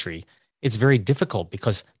Ancestry, it's very difficult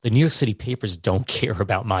because the New York City papers don't care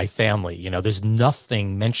about my family. There's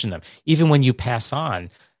nothing mentioned them. Even when you pass on,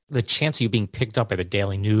 the chance of you being picked up by the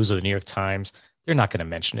Daily News or the New York Times, they're not going to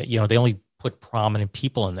mention it. They only put prominent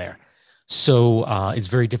people in there. So it's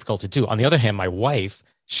very difficult to do. On the other hand, my wife,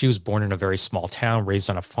 she was born in a very small town, raised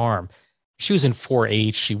on a farm. She was in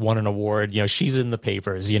 4-H. She won an award. She's in the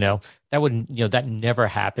papers. That never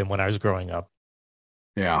happened when I was growing up.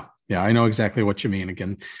 Yeah. Yeah, I know exactly what you mean.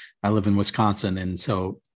 Again, I live in Wisconsin, and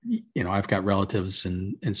so I've got relatives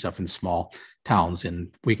and stuff in small towns, and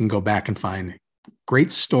we can go back and find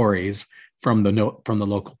great stories from the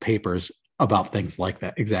local papers about things like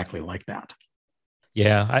that, exactly like that.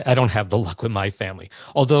 Yeah, I don't have the luck with my family.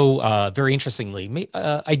 Although, very interestingly,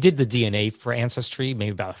 I did the DNA for Ancestry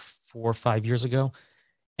maybe about 4 or 5 years ago,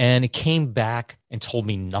 and it came back and told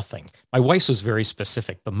me nothing. My wife's was very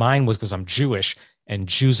specific, but mine was because I'm Jewish, and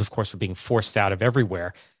Jews, of course, were being forced out of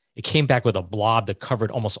everywhere. It came back with a blob that covered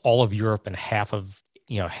almost all of Europe and half of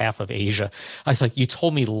Asia. I was like, you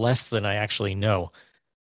told me less than I actually know.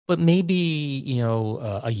 But maybe,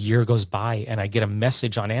 a year goes by and I get a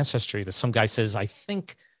message on Ancestry that some guy says, I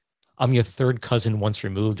think I'm your third cousin once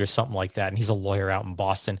removed or something like that. And he's a lawyer out in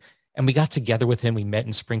Boston. And we got together with him. We met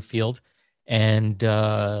in Springfield, and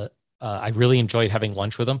I really enjoyed having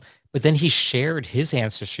lunch with him. But then he shared his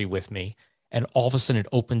ancestry with me. And all of a sudden it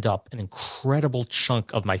opened up an incredible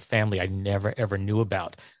chunk of my family I never, ever knew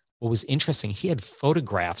about. What was interesting, he had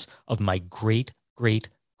photographs of my great, great,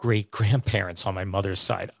 great grandparents on my mother's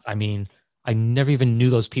side. I mean, I never even knew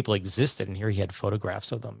those people existed. And here he had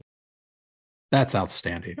photographs of them. That's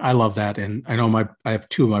outstanding. I love that. And I know I have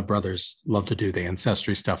 2 of my brothers love to do the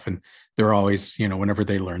ancestry stuff. And they're always, whenever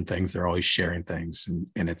they learn things, they're always sharing things.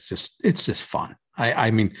 And it's just fun.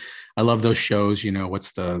 I mean, I love those shows,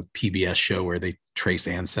 what's the PBS show where they trace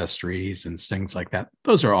ancestries and things like that.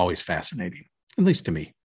 Those are always fascinating, at least to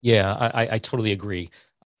me. Yeah, I totally agree.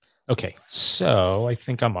 Okay, so I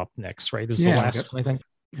think I'm up next, right? This is the last one, I think.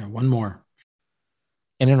 Yeah, one more.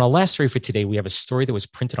 And in our last story for today, we have a story that was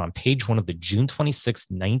printed on page 1 of the June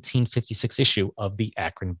 26, 1956 issue of the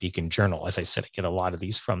Akron Beacon Journal. As I said, I get a lot of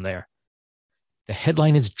these from there. The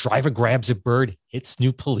headline is Driver Grabs a Bird, Hits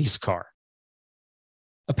New Police Car.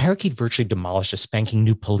 A parakeet virtually demolished a spanking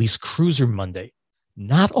new police cruiser Monday.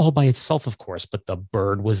 Not all by itself, of course, but the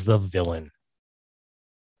bird was the villain.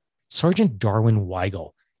 Sergeant Darwin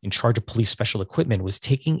Weigel, in charge of police special equipment, was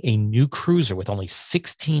taking a new cruiser with only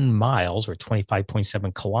 16 miles or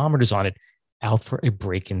 25.7 kilometers on it out for a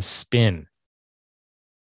break and spin.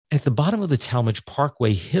 At the bottom of the Talmadge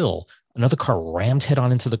Parkway Hill, another car rammed head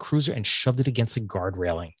on into the cruiser and shoved it against a guard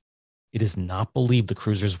railing. It is not believed the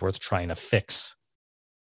cruiser is worth trying to fix.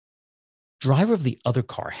 Driver of the other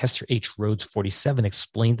car, Hester H. Rhodes, 47,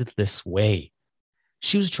 explained it this way.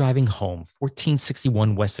 She was driving home,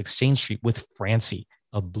 1461 West Exchange Street, with Francie,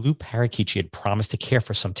 a blue parakeet she had promised to care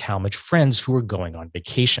for some Talmadge friends who were going on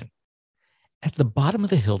vacation. At the bottom of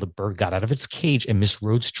the hill, the bird got out of its cage and Miss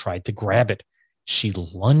Rhodes tried to grab it. She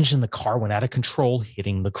lunged and the car went out of control,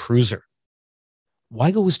 hitting the cruiser.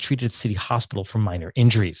 Weigel was treated at City Hospital for minor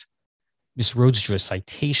injuries. Miss Rhodes drew a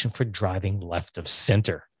citation for driving left of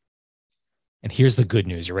center. And here's the good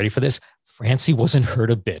news. You ready for this? Francie wasn't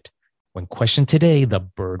hurt a bit. When questioned today, the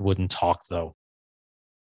bird wouldn't talk, though.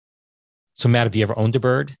 So, Matt, have you ever owned a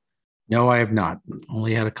bird? No, I have not.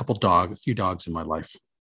 Only had a few dogs in my life.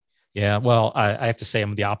 Yeah, well, I have to say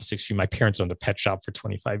I'm the opposite extreme. My parents owned a pet shop for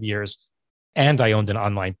 25 years. And I owned an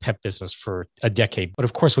online pet business for a decade. But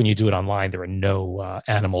of course, when you do it online, there are no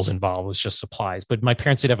animals involved. It was just supplies. But my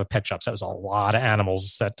parents did have a pet shop. So that was a lot of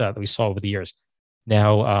animals that we saw over the years.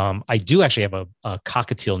 Now, I do actually have a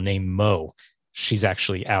cockatiel named Mo. She's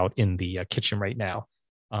actually out in the kitchen right now.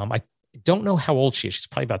 I don't know how old she is. She's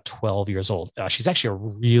probably about 12 years old. She's actually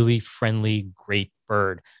a really friendly, great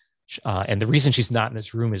bird. And the reason she's not in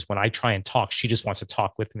this room is when I try and talk, she just wants to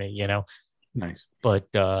talk with me, you know? Nice. But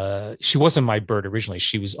she wasn't my bird originally.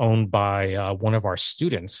 She was owned by one of our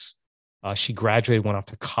students. She graduated, went off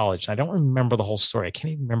to college. I don't remember the whole story. I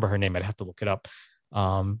can't even remember her name. I'd have to look it up.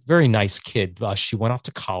 Very nice kid. She went off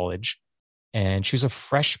to college and she was a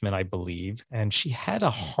freshman, I believe. And she had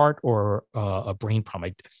a heart or a brain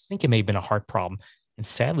problem. I think it may have been a heart problem. And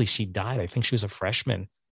sadly, she died. I think she was a freshman.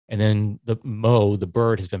 And then the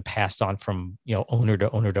bird has been passed on from, owner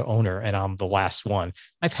to owner to owner. And I'm the last one.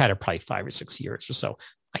 I've had her probably 5 or 6 years or so.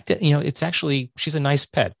 It's actually, she's a nice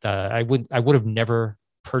pet. I would have never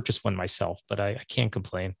purchased one myself, but I can't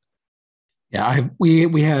complain. Yeah,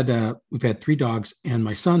 we've had 3 dogs, and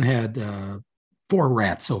my son had 4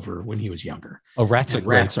 rats over when he was younger. Oh, rats are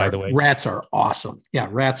great, by the way. Rats are awesome. Yeah,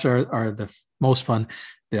 rats are the most fun.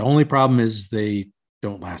 The only problem is they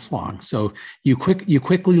don't last long. So you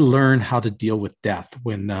quickly learn how to deal with death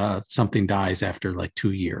when something dies after like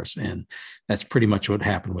 2 years. And that's pretty much what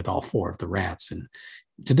happened with all 4 of the rats. And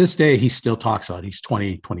to this day, he still talks about it. He's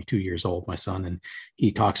 22 years old, my son, and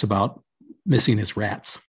he talks about missing his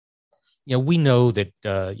rats. We know that,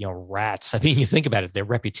 rats, I mean, you think about it, their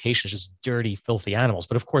reputation is just dirty, filthy animals.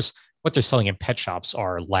 But of course, what they're selling in pet shops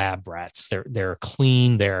are lab rats. They're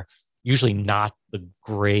clean. They're usually not the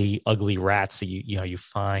gray, ugly rats that you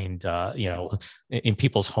find, in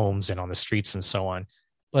people's homes and on the streets and so on.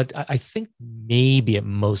 But I think maybe at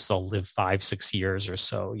most they'll live 5-6 years or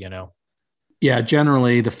so, Yeah,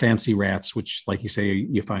 generally the fancy rats, which, like you say,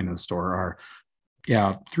 you find in the store are,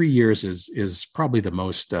 3 years is probably the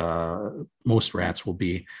most rats will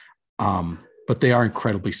be. But they are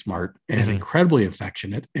incredibly smart and incredibly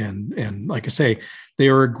affectionate. And like I say, they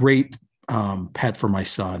are a great pet for my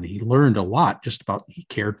son. He learned a lot he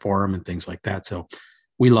cared for him and things like that. So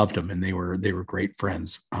we loved them, and they were great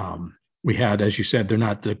friends. We had, as you said, they're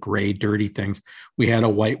not the gray, dirty things. We had a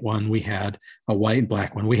white one. We had a white and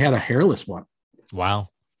black one. We had a hairless one. Wow.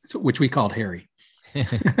 Which we called Harry.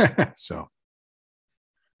 So.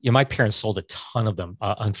 Yeah, my parents sold a ton of them.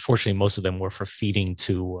 Unfortunately, most of them were for feeding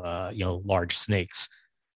to, large snakes.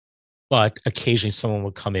 But occasionally someone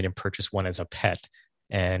would come in and purchase one as a pet.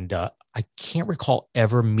 And I can't recall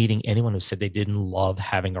ever meeting anyone who said they didn't love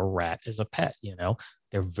having a rat as a pet.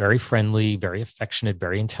 They're very friendly, very affectionate,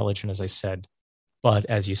 very intelligent, as I said. But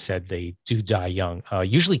as you said, they do die young.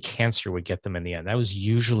 Usually cancer would get them in the end. That was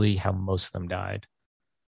usually how most of them died.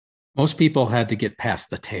 Most people had to get past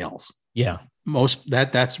the tails. Yeah.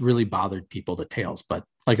 That's really bothered people, the tails. But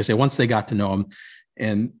like I say, once they got to know them,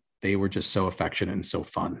 and they were just so affectionate and so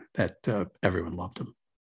fun that everyone loved them.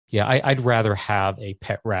 Yeah, I'd rather have a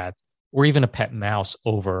pet rat or even a pet mouse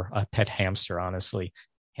over a pet hamster, honestly.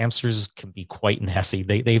 Hamsters can be quite nasty.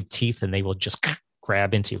 They have teeth and they will just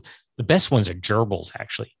grab into you. The best ones are gerbils,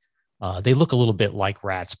 actually. They look a little bit like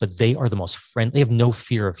rats, but they are the most friendly. They have no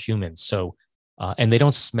fear of humans. So, and they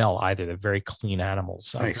don't smell either. They're very clean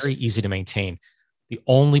animals, nice. Very easy to maintain. The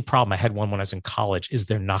only problem, I had one when I was in college, is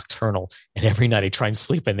they're nocturnal. And every night I try and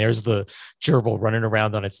sleep, and there's the gerbil running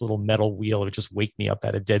around on its little metal wheel. It would just wake me up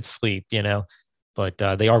out of dead sleep, But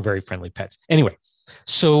they are very friendly pets. Anyway,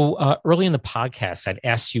 so early in the podcast, I'd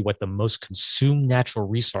asked you what the most consumed natural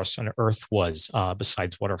resource on Earth was,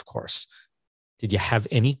 besides water, of course. Did you have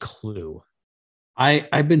any clue?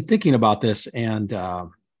 I've been thinking about this, and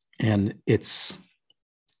it's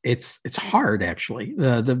hard, actually.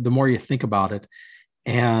 The more you think about it.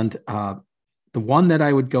 And the one that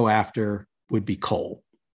I would go after would be coal.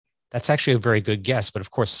 That's actually a very good guess. But of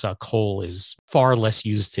course, coal is far less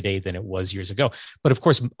used today than it was years ago. But of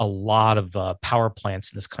course, a lot of power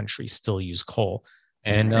plants in this country still use coal.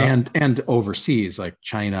 And overseas, like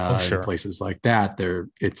China and places like that,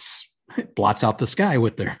 it blots out the sky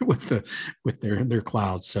with their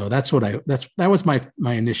clouds. So that was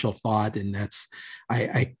my initial thought. And that's,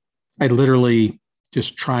 I literally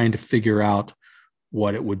just trying to figure out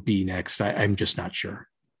what it would be next. I'm just not sure.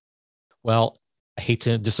 Well, I hate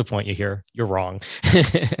to disappoint you here. You're wrong.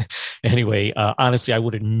 Anyway, honestly, I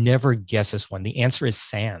would have never guessed this one. The answer is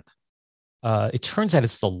sand. It turns out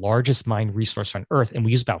it's the largest mined resource on Earth, and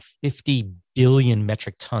we use about 50 billion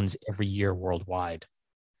metric tons every year worldwide.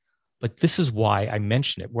 But this is why I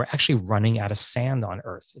mentioned it. We're actually running out of sand on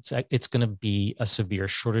Earth. It's going to be a severe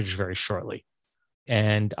shortage very shortly.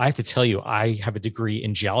 And I have to tell you, I have a degree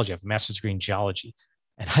in geology. I have a master's degree in geology.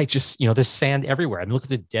 And I just, there's sand everywhere. I mean, look at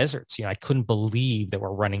the deserts. I couldn't believe that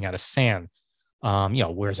we're running out of sand.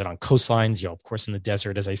 Where is it on coastlines? Of course, in the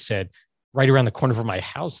desert, as I said, right around the corner from my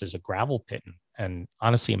house, there's a gravel pit. And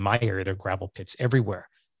honestly, in my area, there are gravel pits everywhere.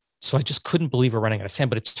 So I just couldn't believe we're running out of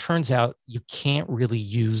sand. But it turns out you can't really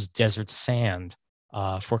use desert sand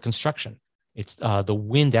for construction. It's the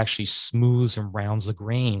wind actually smooths and rounds the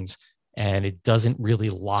grains, and it doesn't really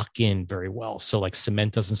lock in very well. So like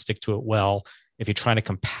cement doesn't stick to it well. If you're trying to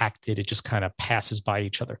compact it, it just kind of passes by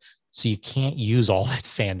each other. So you can't use all that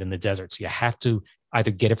sand in the desert. So you have to either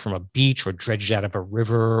get it from a beach or dredge it out of a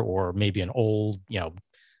river, or maybe an old,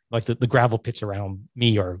 like the gravel pits around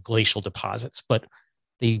me are glacial deposits. But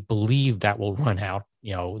they believe that will run out,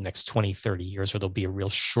 next 20, 30 years, or there'll be a real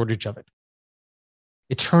shortage of it.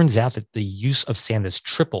 It turns out that the use of sand has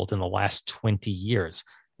tripled in the last 20 years.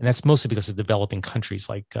 And that's mostly because of developing countries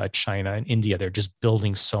like China and India. They're just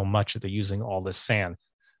building so much that they're using all this sand.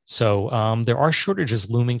 So there are shortages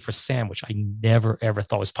looming for sand, which I never, ever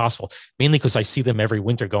thought was possible, mainly because I see them every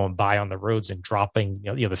winter going by on the roads and dropping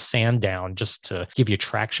the sand down just to give you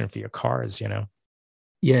traction for your cars, Yeah,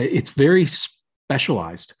 it's very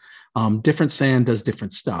specialized. Different sand does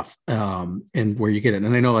different stuff, and where you get it.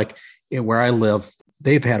 And I know where I live,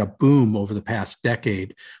 they've had a boom over the past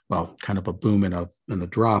decade. Well, kind of a boom and a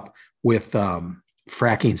drop with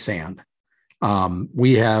fracking sand.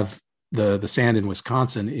 We have the sand in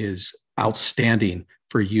Wisconsin is outstanding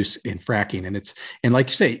for use in fracking, and like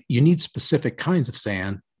you say, you need specific kinds of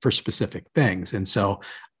sand for specific things, and so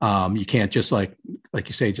you can't just like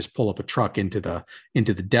you say, just pull up a truck into the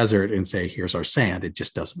desert and say, "Here's our sand." It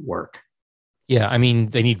just doesn't work. Yeah, I mean,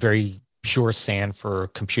 they need very pure sand for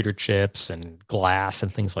computer chips and glass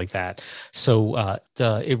and things like that. So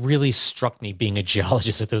it really struck me, being a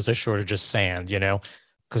geologist, that there's a shortage of sand,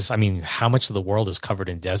 because I mean, how much of the world is covered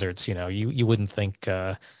in deserts? You wouldn't think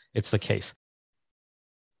it's the case.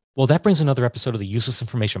 Well, that brings another episode of the Useless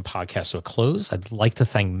Information Podcast to a close. I'd like to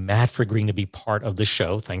thank Matt for agreeing to be part of the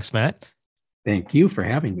show. Thanks, Matt. Thank you for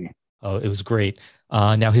having me. Oh, it was great.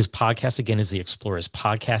 Now, his podcast, again, is the Explorers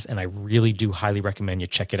Podcast, and I really do highly recommend you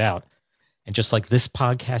check it out. And just like this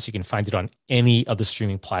podcast, you can find it on any of the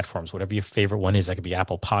streaming platforms, whatever your favorite one is. That could be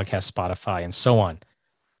Apple Podcasts, Spotify, and so on.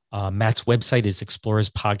 Matt's website is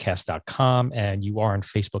explorerspodcast.com, and you are on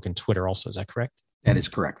Facebook and Twitter also. Is that correct? That is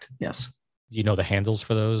correct. Yes. Do you know the handles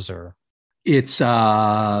for those, or? It's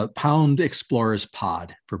Pound Explorers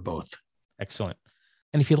Pod for both. Excellent.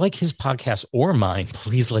 And if you like his podcast or mine,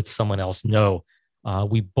 please let someone else know.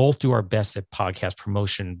 We both do our best at podcast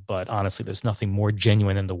promotion, but honestly, there's nothing more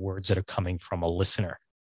genuine than the words that are coming from a listener.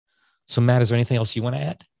 So, Matt, is there anything else you want to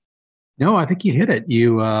add? No, I think you hit it.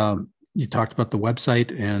 You talked about the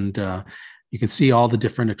website, and you can see all the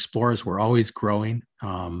different explorers. We're always growing.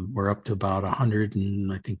 We're up to about 100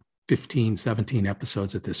 and I think 15, 17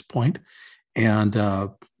 episodes at this point. And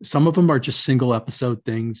some of them are just single episode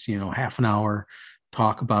things, half an hour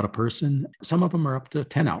talk about a person. Some of them are up to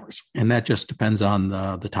 10 hours, and that just depends on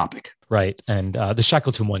the topic. Right. And the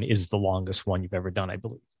Shackleton one is the longest one you've ever done, I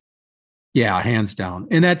believe. Yeah, hands down.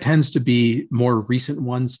 And that tends to be, more recent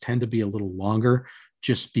ones tend to be a little longer,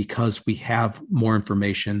 just because we have more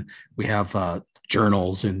information. We have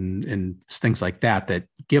journals and things like that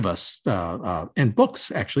give us, and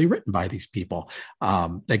books actually written by these people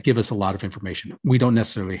that give us a lot of information. We don't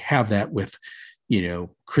necessarily have that with,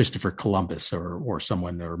 Christopher Columbus or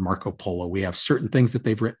someone, or Marco Polo. We have certain things that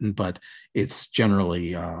they've written, but it's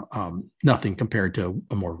generally nothing compared to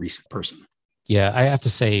a more recent person. Yeah, I have to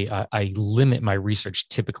say, I limit my research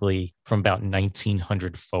typically from about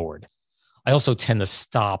 1900 forward. I also tend to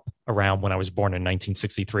stop around when I was born in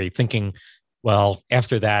 1963, thinking, well,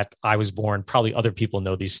 after that, I was born, probably other people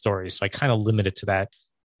know these stories. So I kind of limit it to that.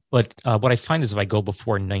 But what I find is if I go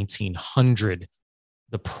before 1900,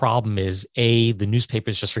 the problem is, the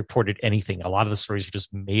newspapers just reported anything. A lot of the stories are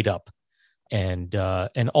just made up. And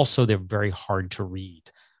also they're very hard to read.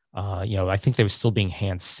 I think they were still being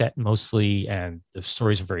hand set mostly, and the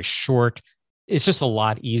stories are very short. It's just a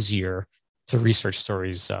lot easier to research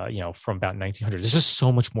stories, from about 1900. There's just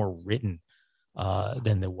so much more written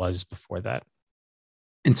than there was before that.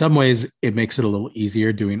 In some ways, it makes it a little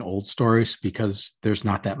easier doing old stories because there's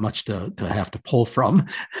not that much to have to pull from.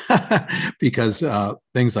 Because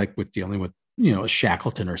things like with dealing with, a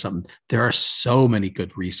Shackleton or something, there are so many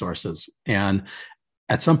good resources. And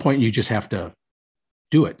at some point, you just have to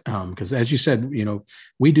do it. Because as you said,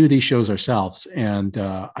 we do these shows ourselves, and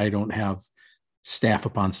I don't have staff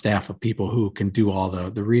upon staff of people who can do all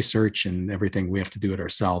the research and everything. We have to do it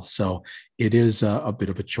ourselves. So it is a bit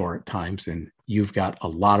of a chore at times, and you've got a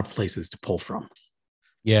lot of places to pull from.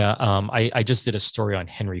 Yeah, I just did a story on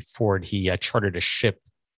Henry Ford. He chartered a ship,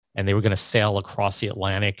 and they were going to sail across the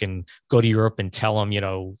Atlantic and go to Europe and tell them,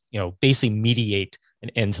 basically mediate an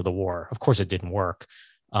end to the war. Of course, it didn't work,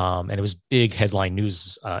 and it was big headline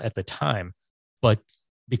news at the time. But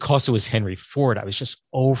because it was Henry Ford, I was just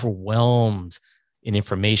overwhelmed in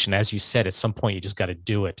information. As you said, at some point, you just got to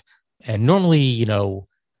do it. And normally,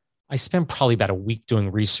 I spent probably about a week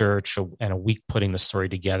doing research and a week putting the story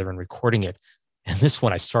together and recording it. And this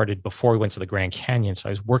one I started before we went to the Grand Canyon. So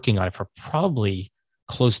I was working on it for probably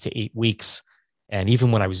close to 8 weeks. And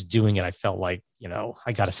even when I was doing it, I felt like,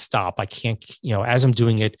 I got to stop. I can't, as I'm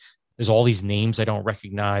doing it, there's all these names I don't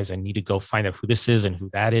recognize. I need to go find out who this is and who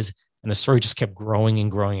that is. And the story just kept growing and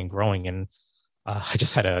growing and growing. And I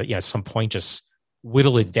just had to, at some point, just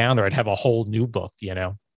whittle it down, or I'd have a whole new book,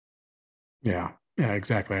 Yeah,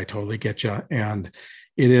 exactly. I totally get you. And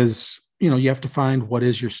it is, you have to find what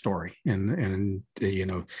is your story. And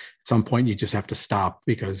at some point you just have to stop,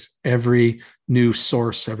 because every new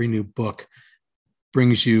source, every new book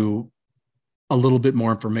brings you a little bit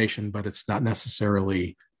more information, but it's not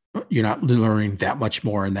necessarily, you're not learning that much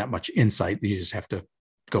more and that much insight. You just have to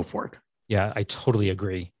go for it. Yeah, I totally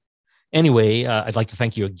agree. Anyway, I'd like to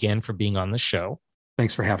thank you again for being on the show.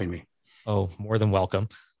 Thanks for having me. Oh, more than welcome.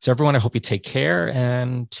 So everyone, I hope you take care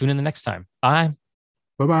and tune in the next time. Bye.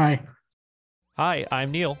 Bye-bye. Hi,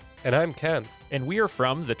 I'm Neil. And I'm Ken. And we are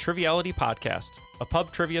from the Triviality Podcast, a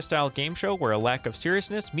pub trivia-style game show where a lack of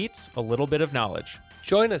seriousness meets a little bit of knowledge.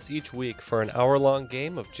 Join us each week for an hour-long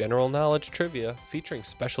game of general knowledge trivia featuring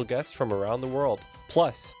special guests from around the world,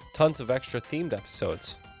 plus tons of extra themed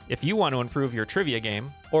episodes. If you want to improve your trivia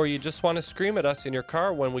game, or you just want to scream at us in your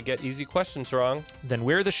car when we get easy questions wrong, then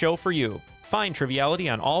we're the show for you. Find Triviality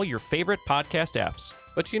on all your favorite podcast apps.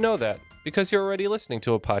 But you know that because you're already listening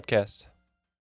to a podcast.